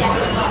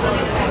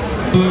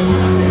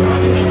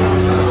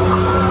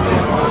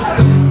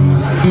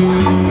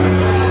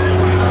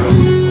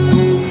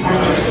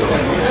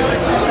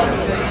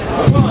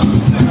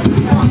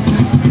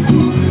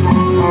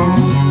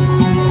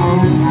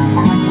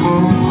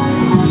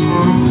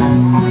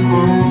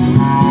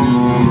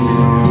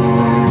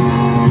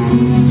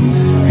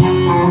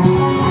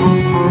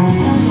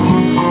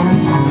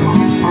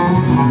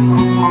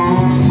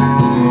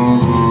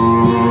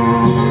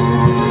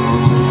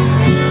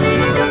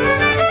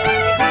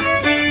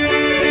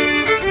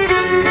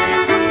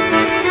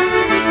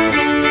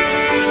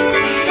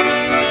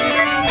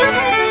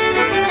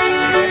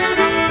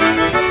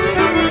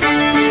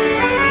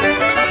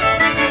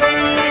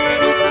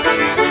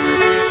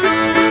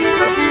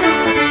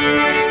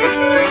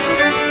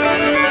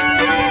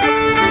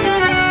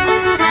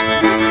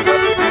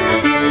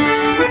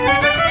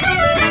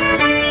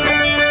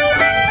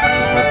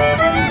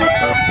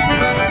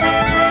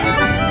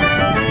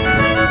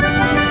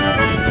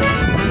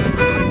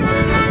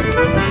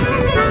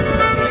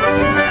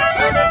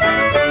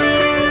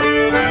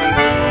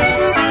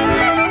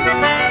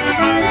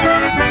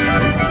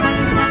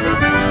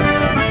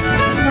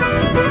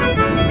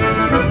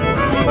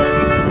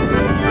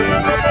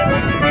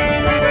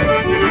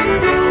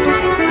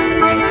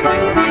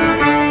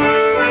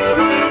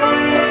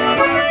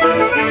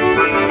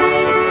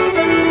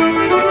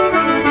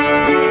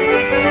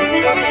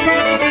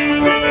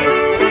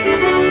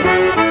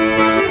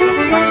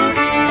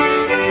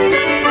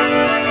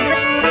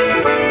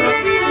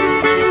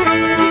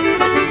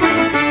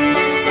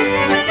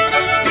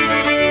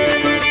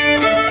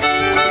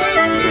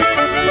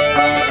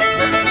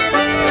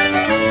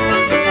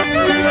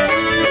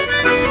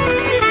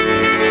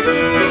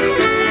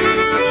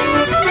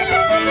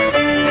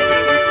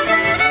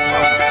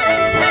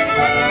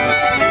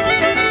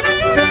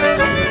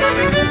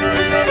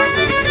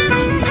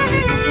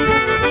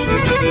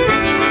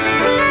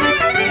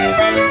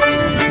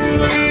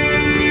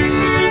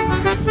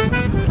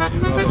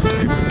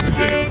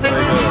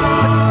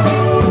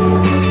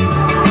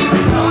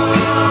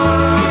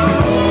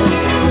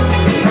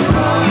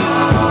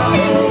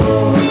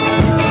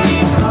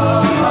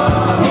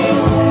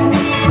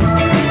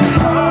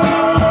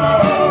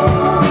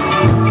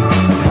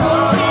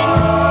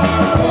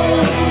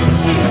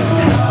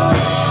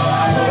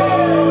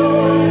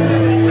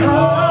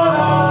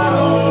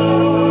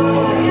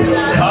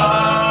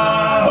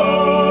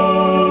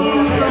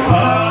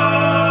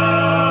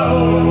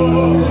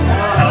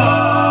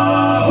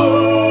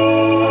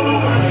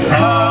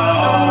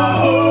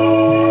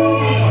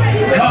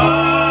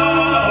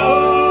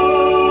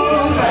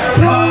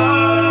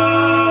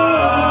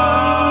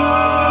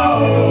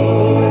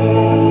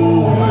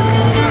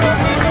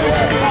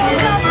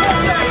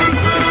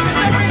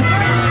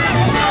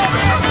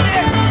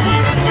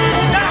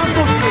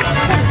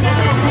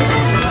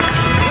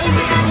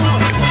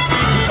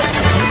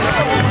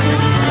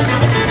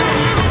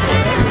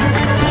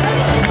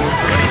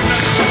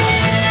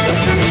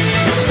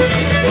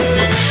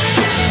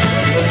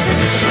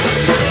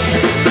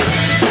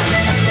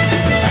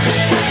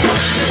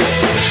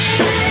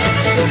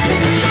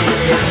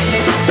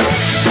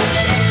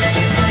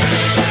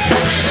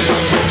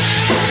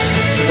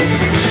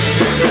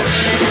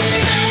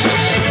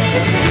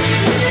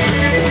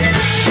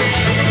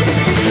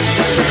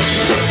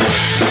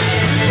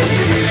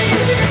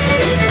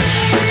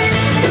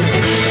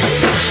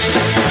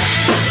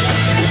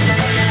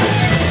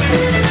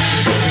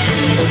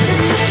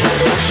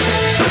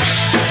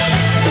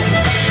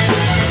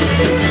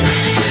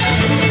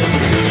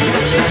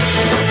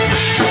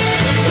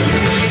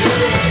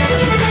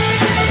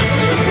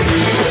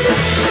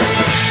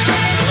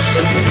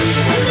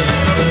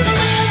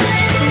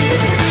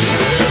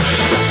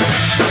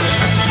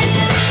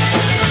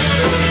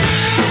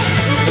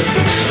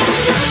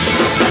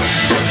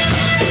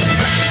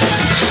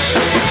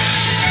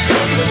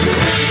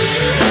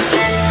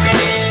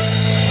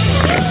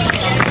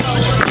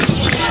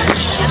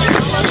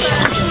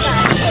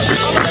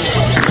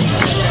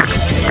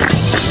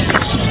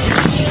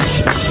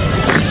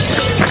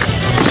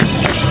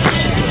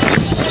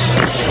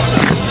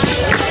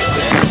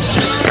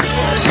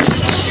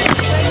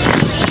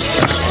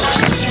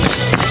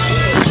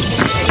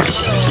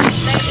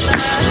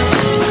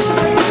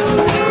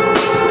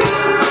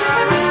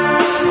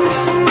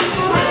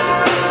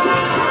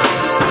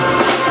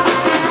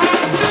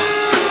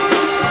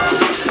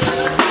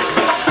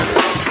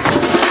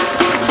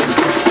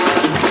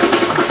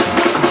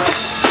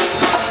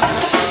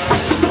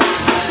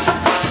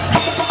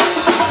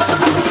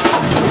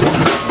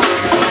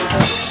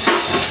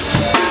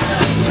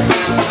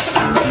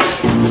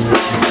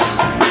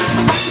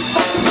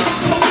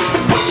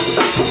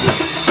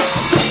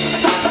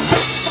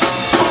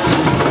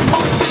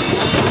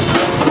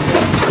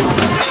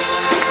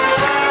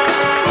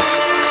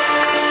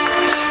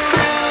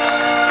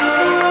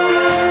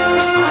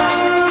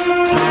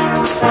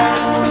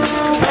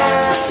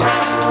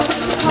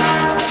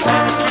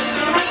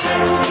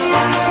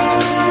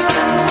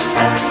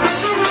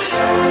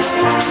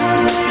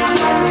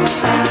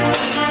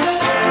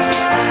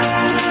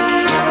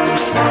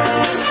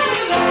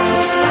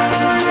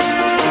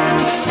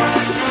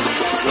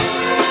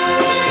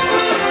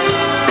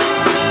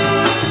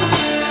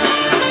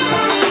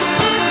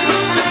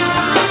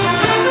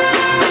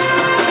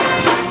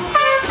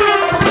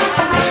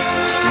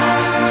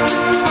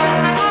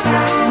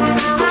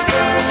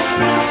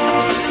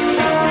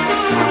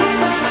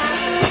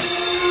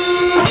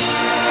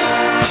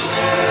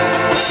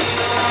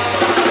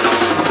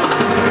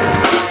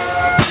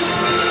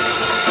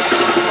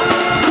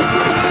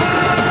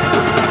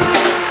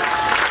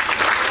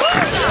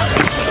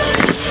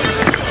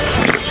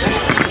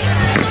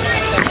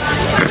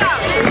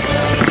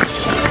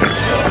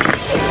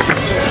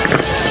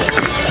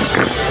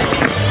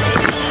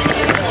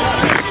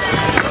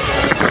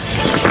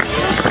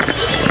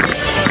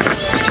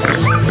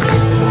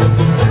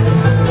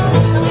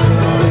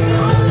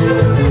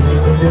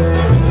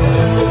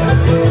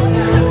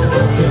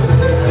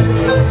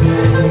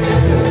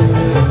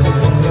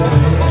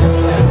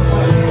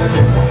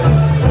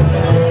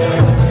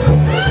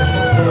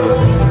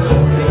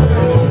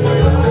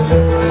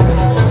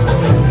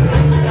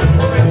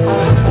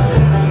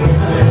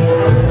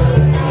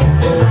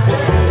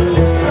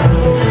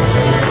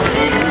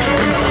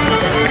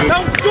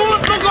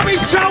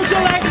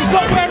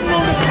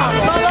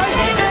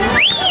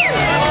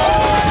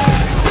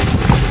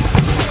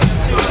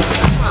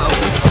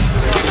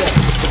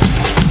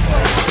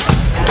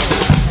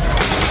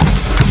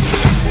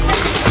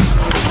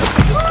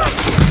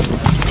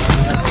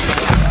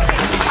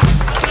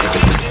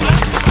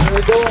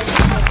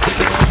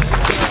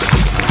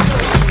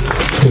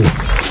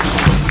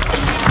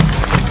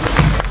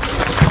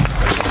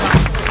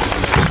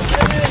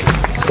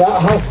 That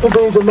has to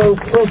be the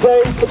most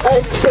sedate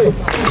exit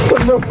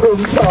from the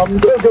front-arm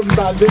Guggen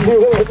banding you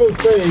will ever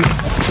see.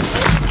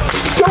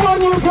 Come on,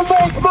 you can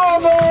make more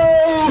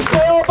noise!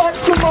 They are back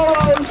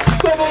tomorrow,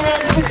 stunning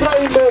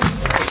entertainment!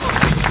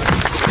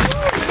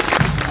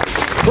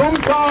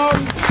 Front-arm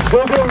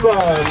Guggen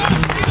band.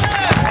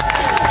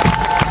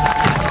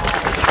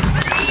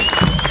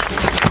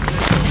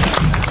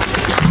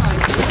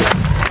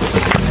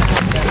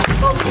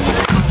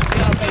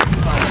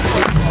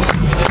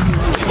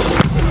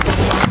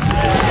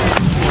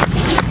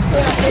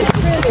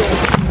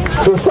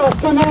 This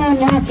afternoon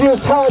you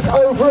just had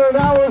over an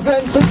hour's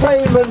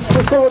entertainment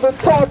for some of the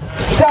top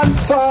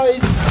dance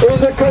sides in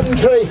the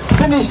country.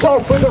 Finished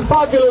off with a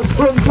fabulous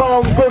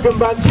front-arm Guggen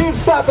band. You've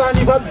sat down,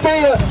 you've had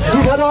beer,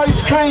 you've had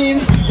ice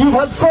creams, you've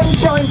had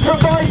sunshine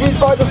provided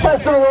by the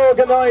festival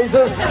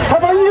organisers.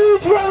 Have a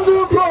huge round of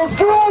applause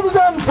for all the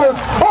dancers,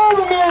 all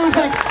the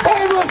music,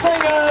 all the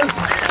singers.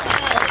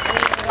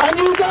 And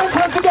you don't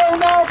have to go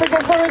now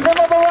because there is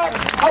another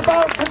act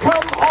about to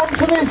come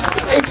onto this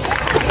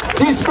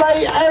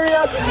display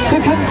area to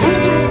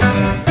continue.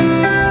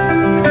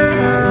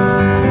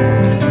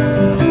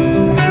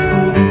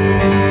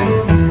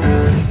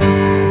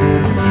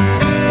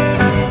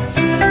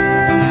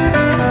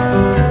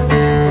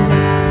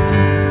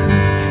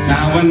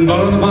 Now when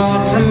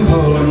Bonaparte from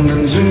Poland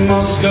into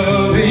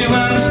Moscow he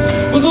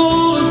went, with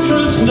all his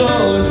troops and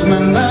all his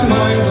men, their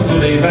minds are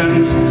fully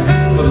bent.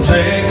 But to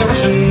take the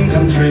Russian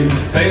country,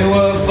 they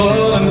were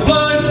full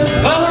employed,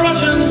 while the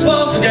Russians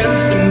fought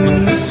against them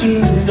and they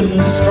soon did them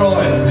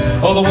destroy.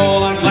 All the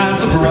warlike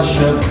lads of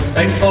Russia,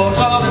 they fought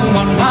all in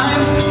one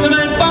mind. They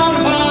made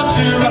Bonaparte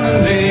to run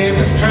and leave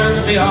his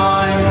troops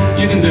behind.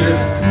 You can do it.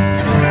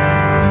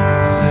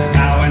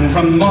 Now when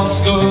from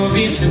Moscow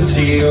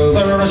city, oh,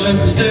 the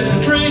Russians did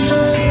retreat,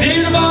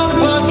 neither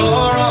Bonaparte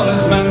nor all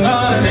his men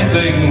not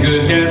anything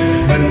could get.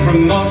 When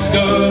from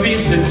Moscow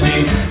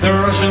city, the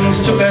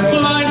Russians took their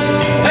flight.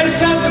 They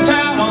set the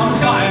town on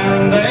fire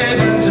and they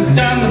burnt it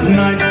down at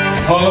night.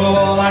 All the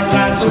warlike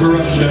lads of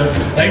Russia,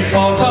 they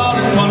fought all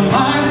in one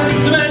mind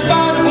to make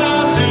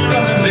Bonaparte to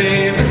run and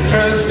leave his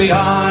troops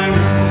behind.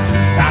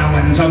 Now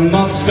when to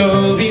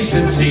Moscow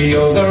city,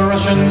 oh, the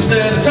Russians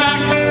did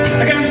attack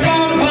against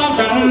Bonaparte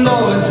and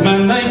all his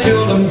men. They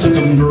killed them, took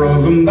them,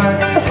 drove them back.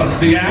 But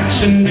the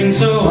action being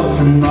so hot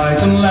from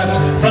right and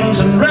left, front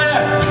and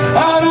rear,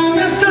 oh, long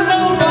as said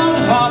old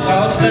Bonaparte,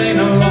 I'll stay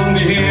no longer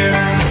here.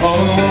 All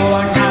the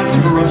warlike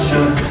lads of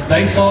Russia,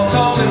 they fought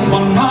all in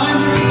one mind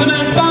to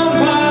make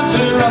Bonaparte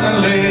to run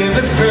and leave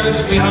his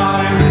troops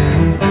behind.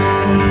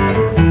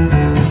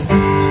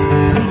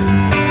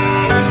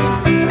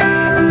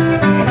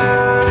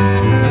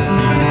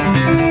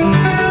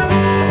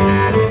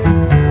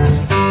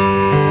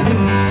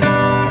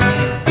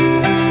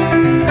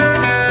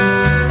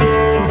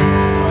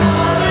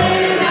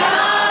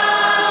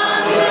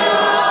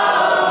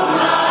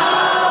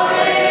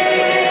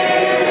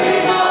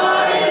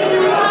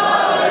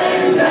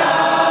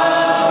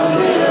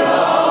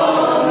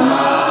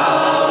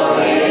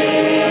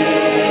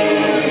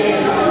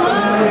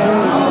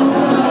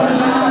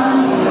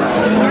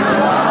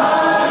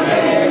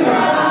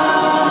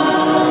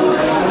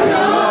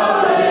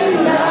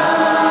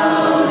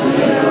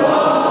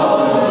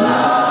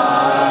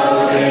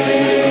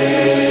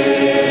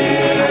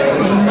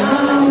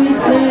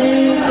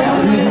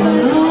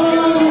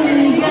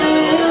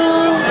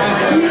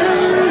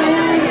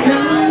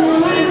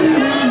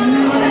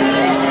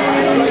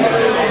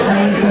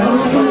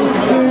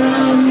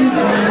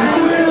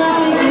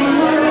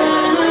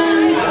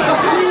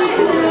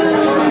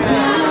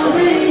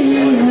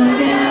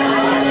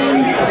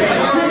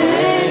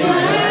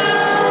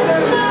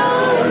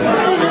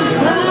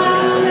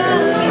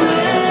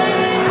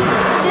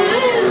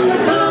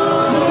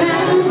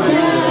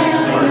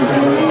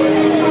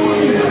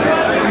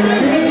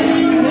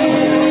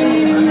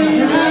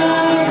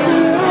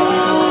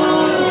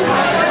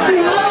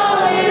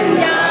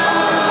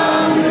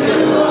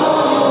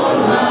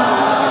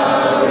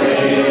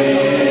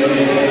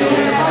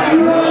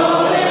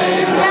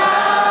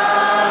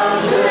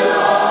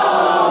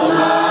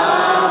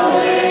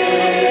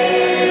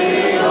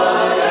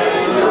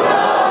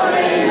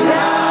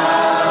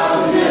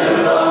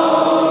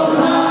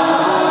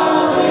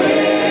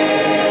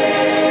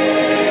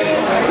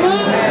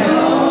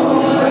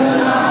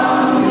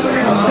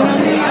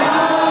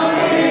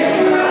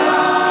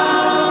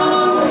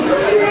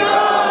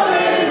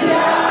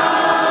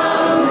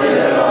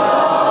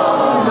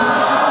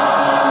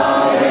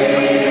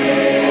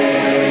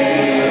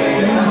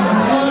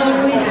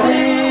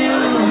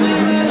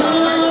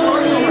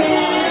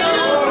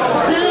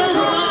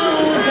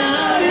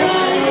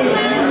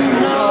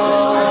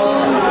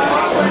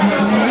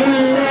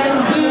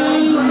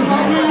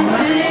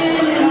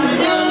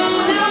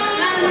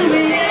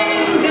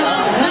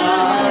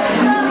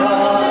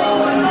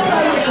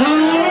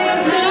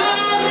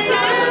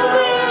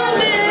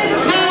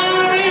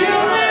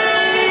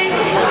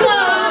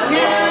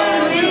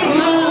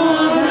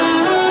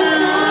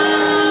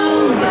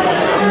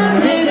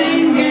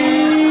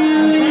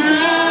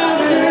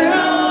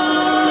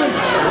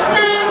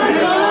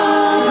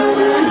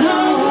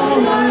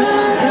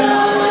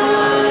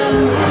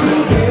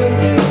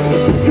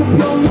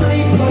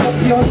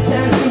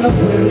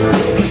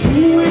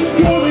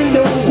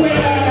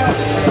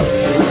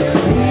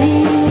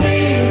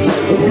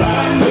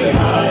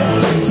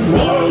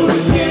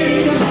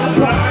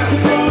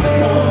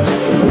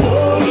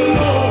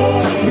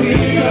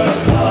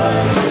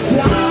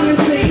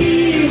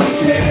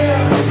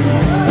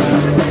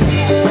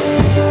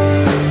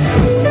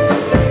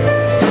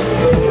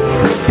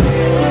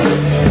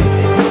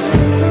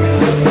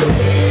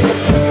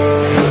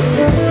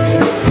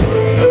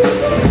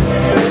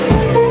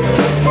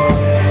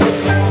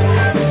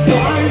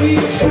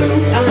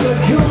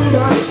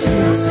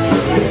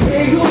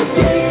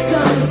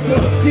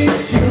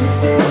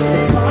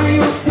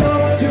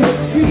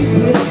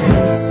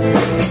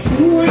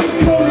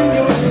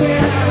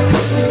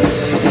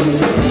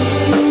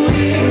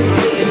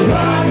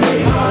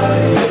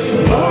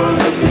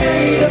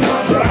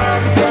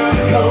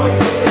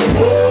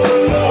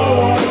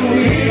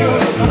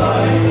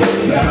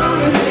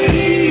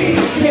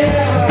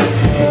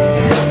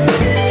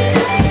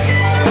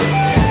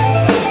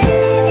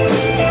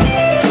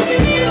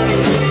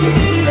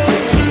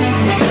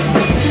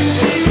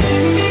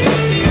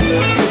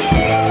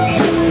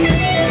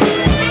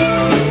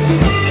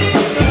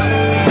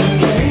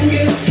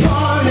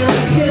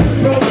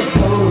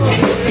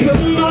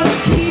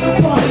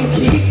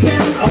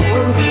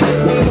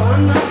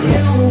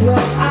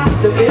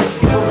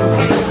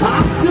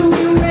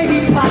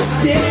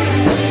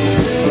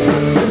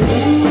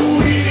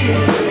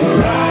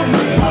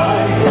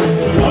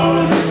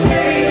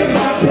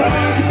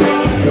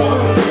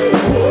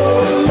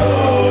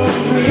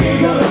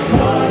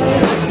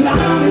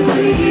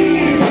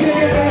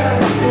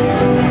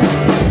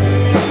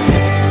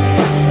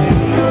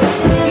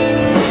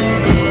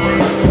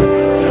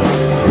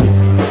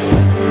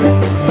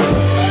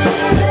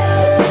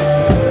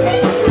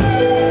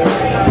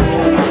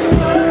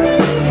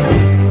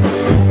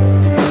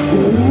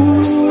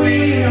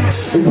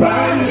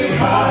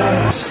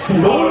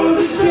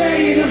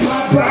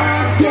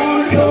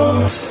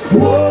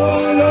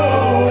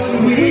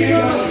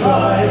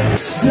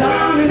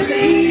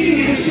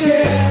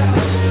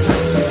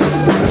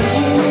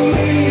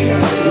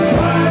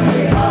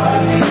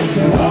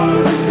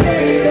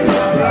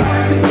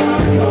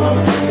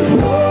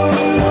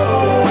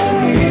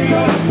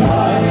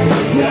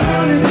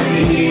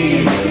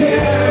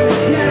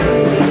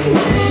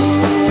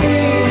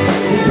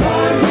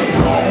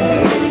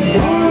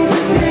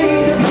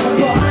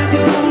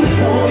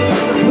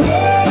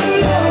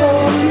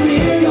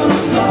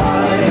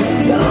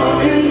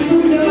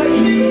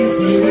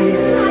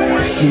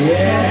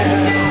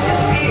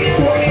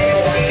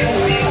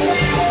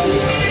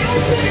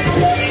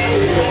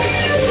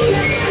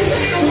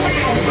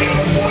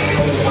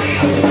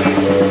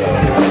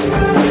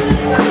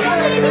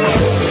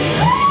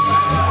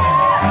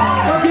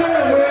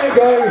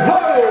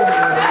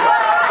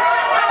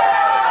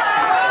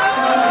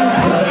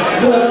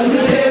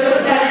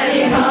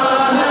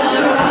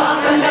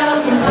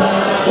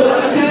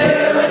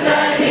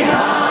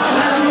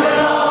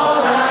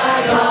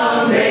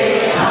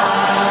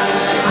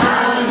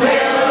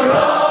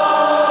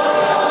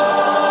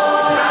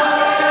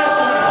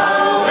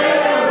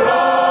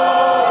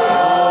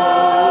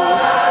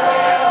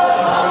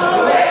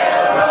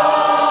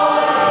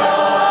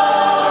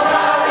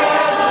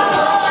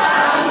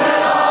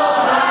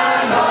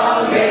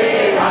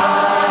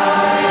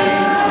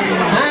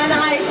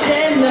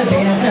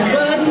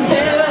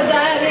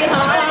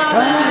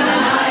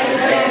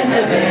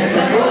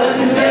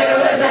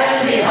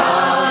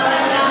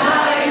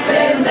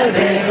 The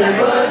bitter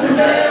wouldn't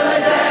do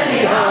us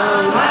any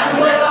harm, and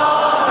we'll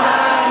all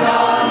hang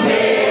on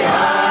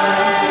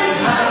behind,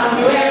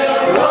 and we'll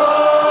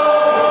roll,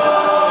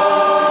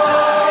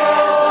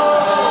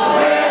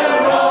 we'll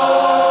roll,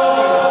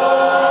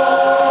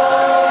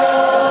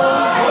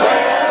 we'll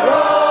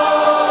roll,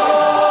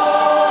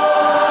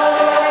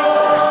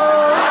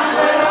 and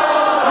we'll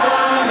all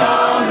hang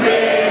on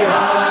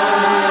behind.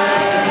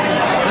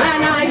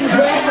 And I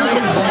swear the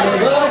girl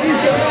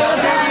wouldn't do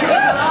us any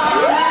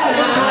harm, and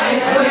I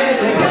swear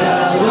the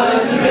girl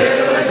wouldn't do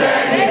us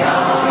any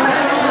harm,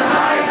 and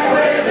I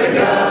swear the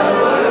girl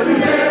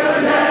wouldn't do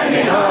us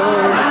any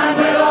harm, and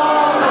we'll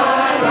all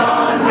hang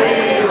on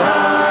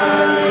behind,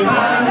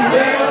 and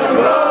we'll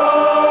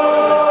roll,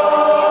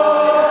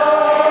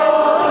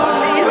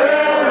 we'll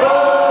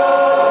roll,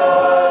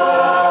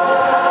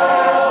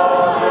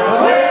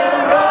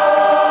 we'll roll,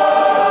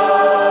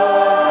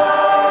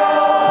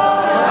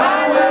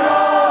 and we'll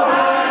all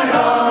hang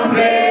on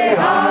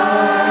behind.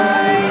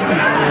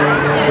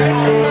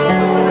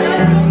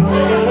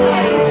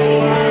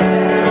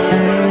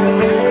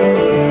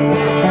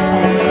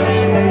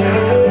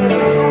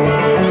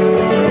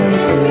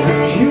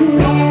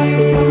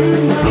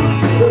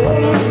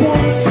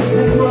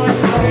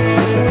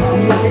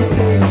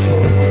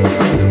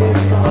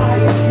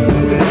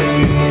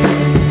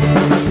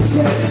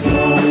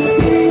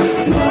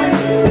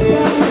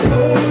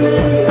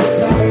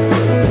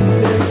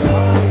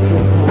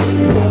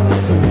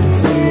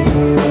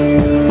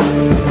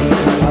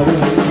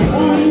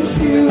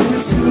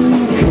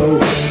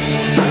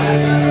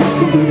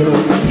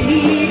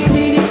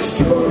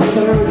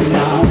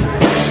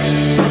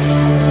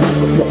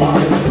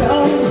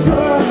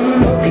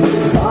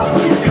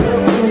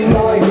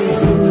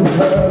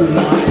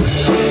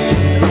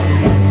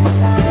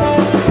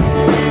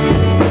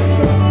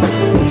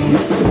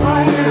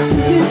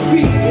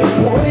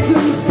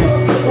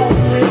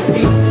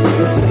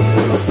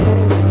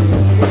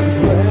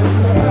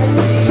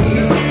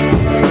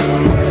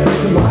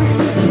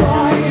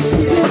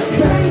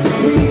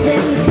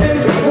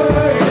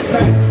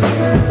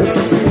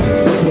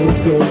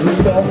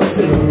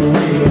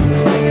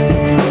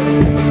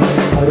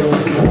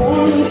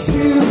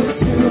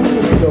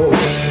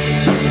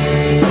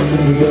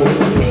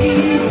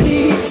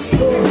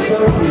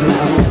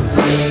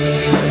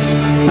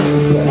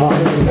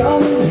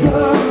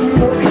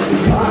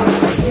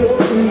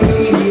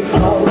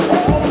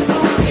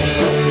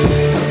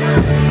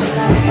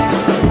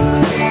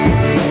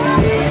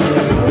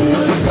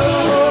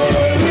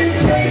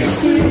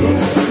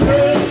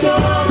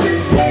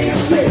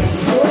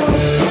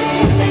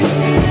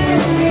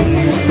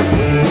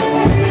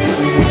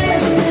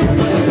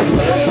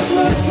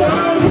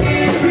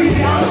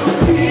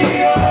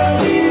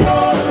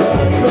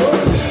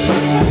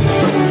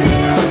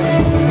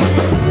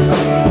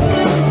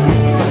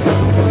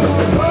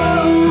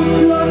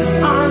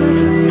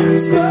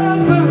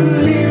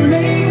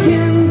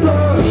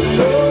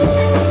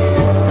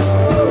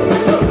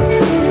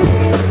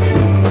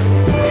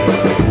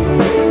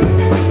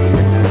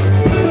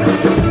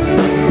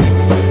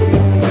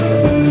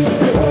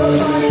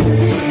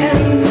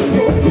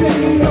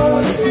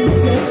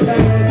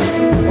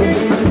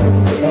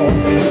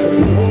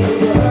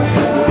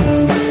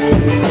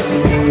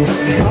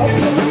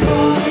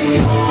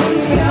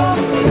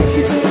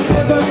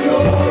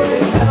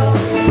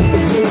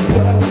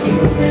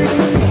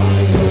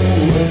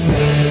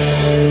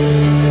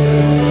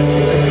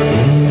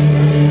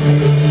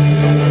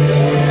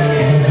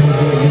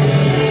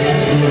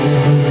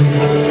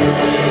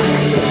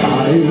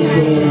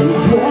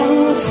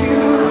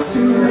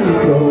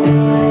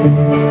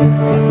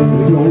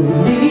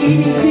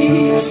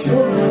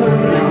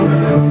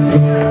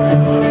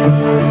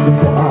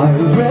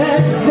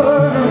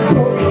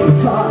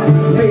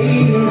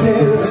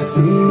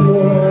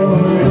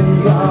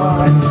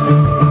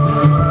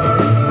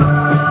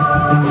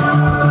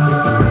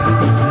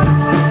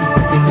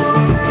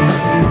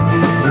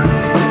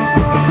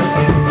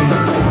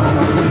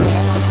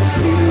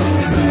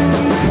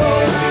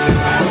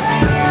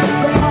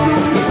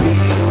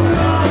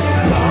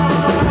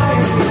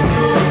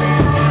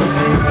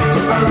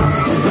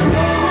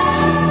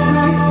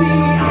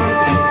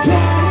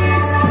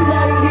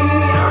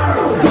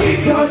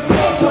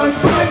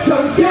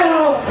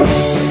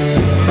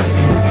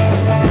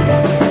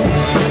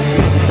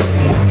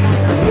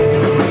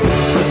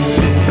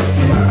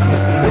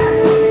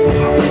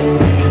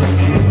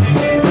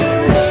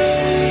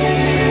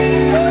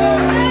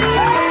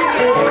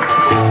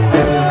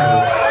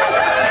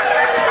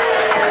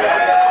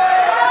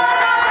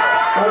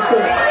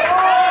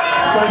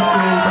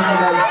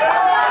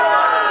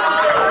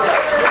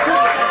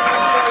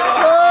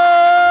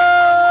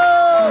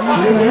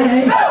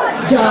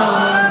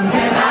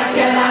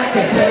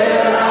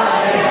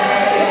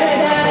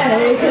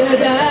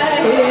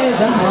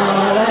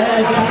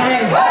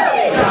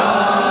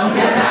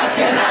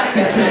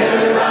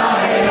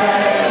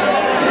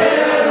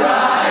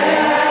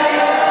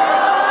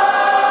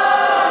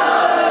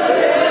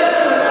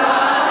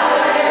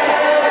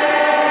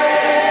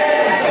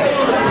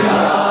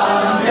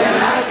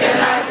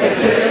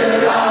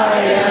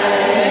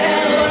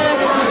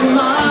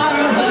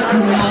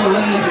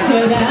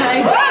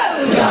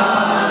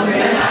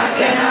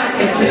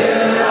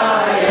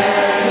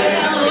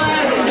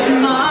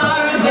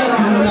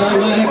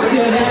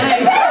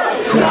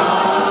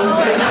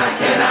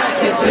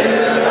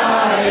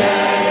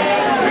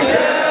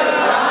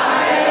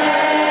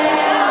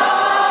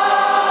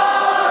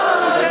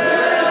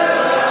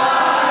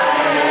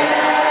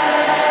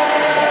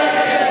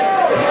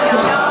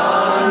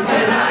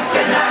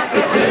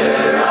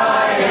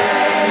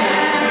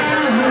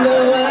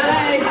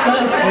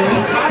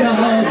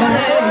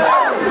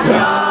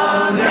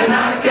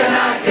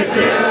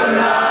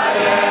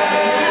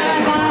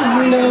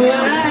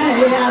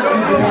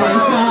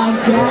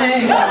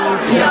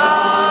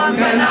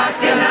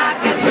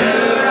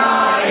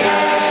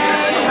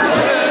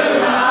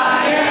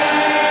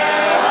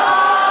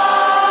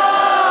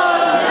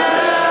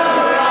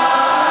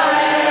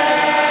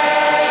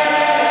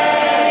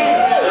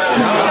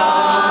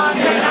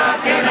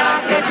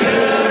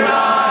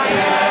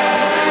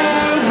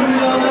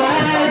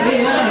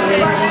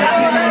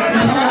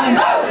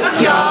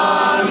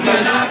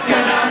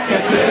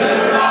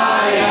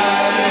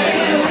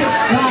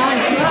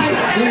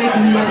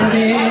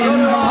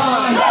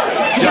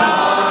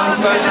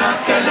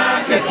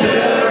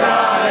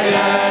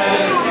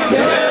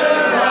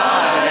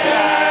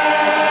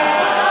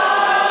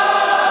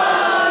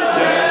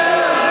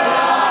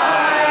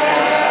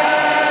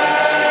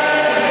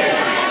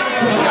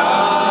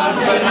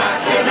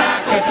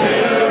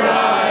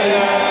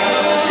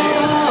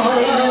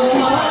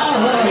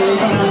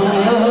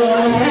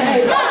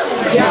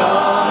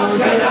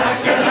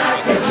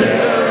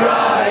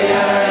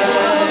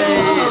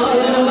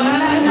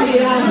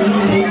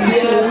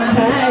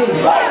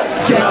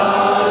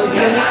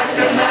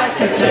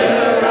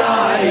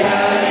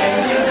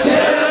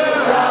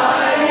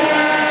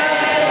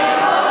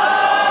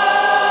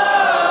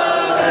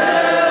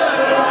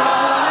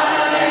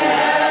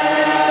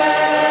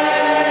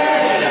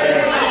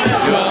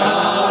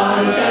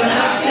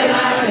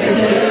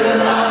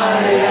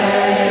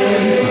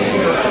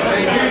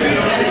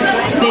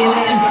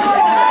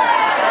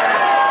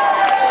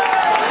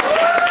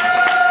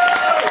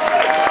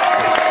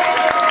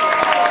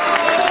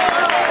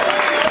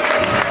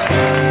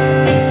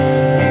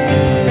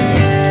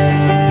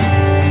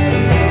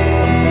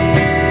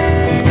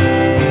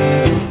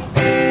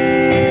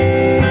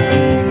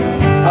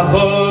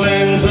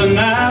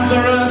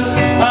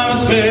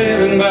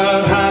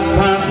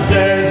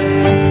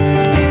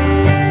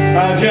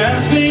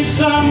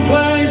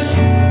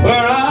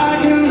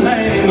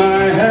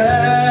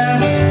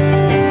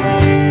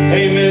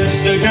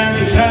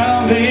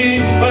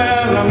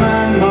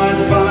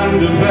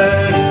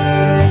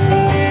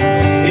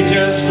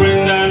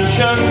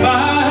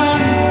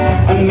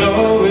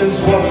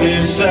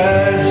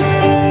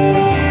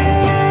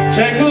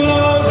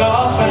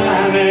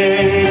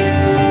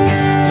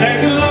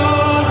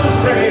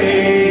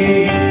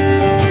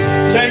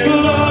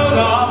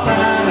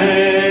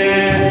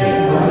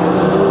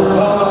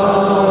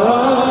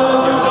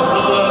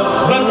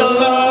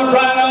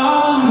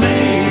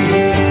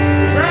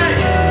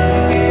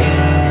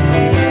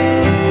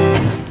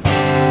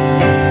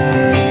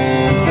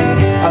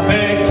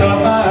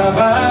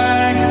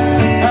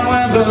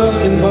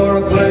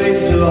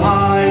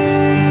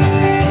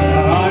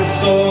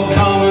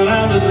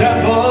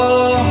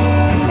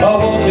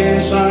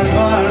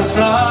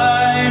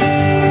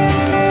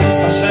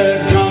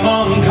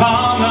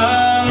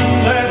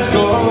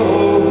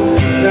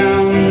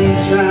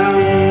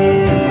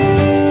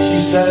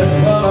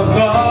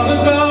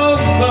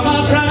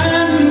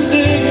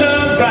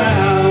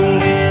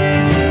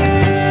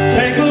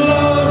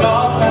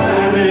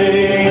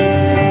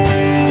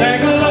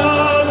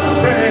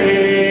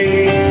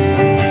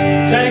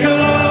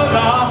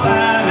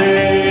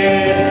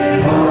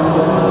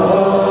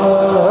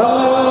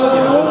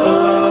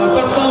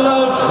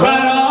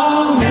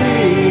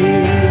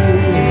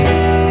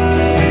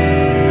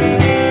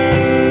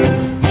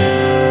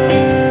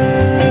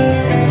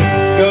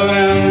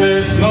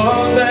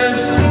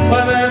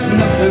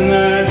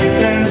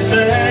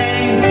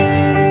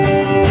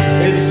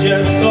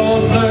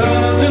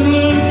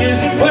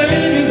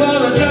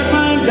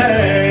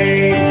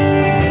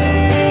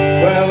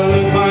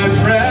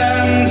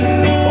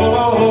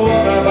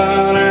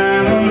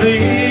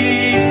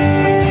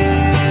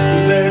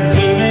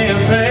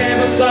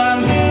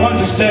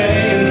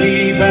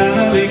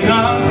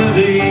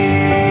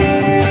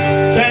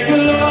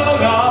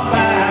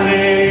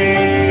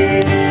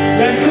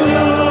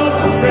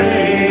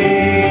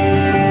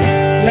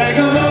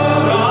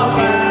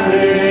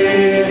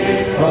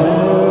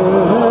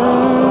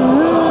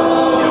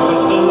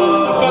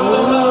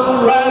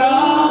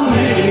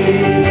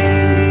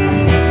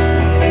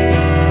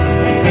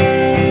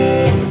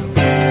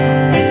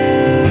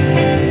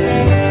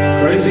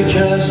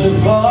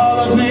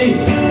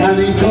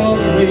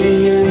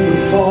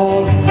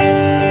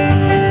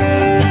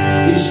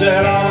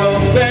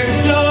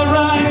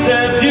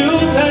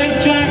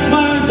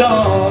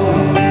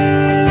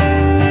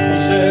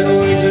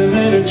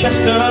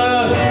 stone.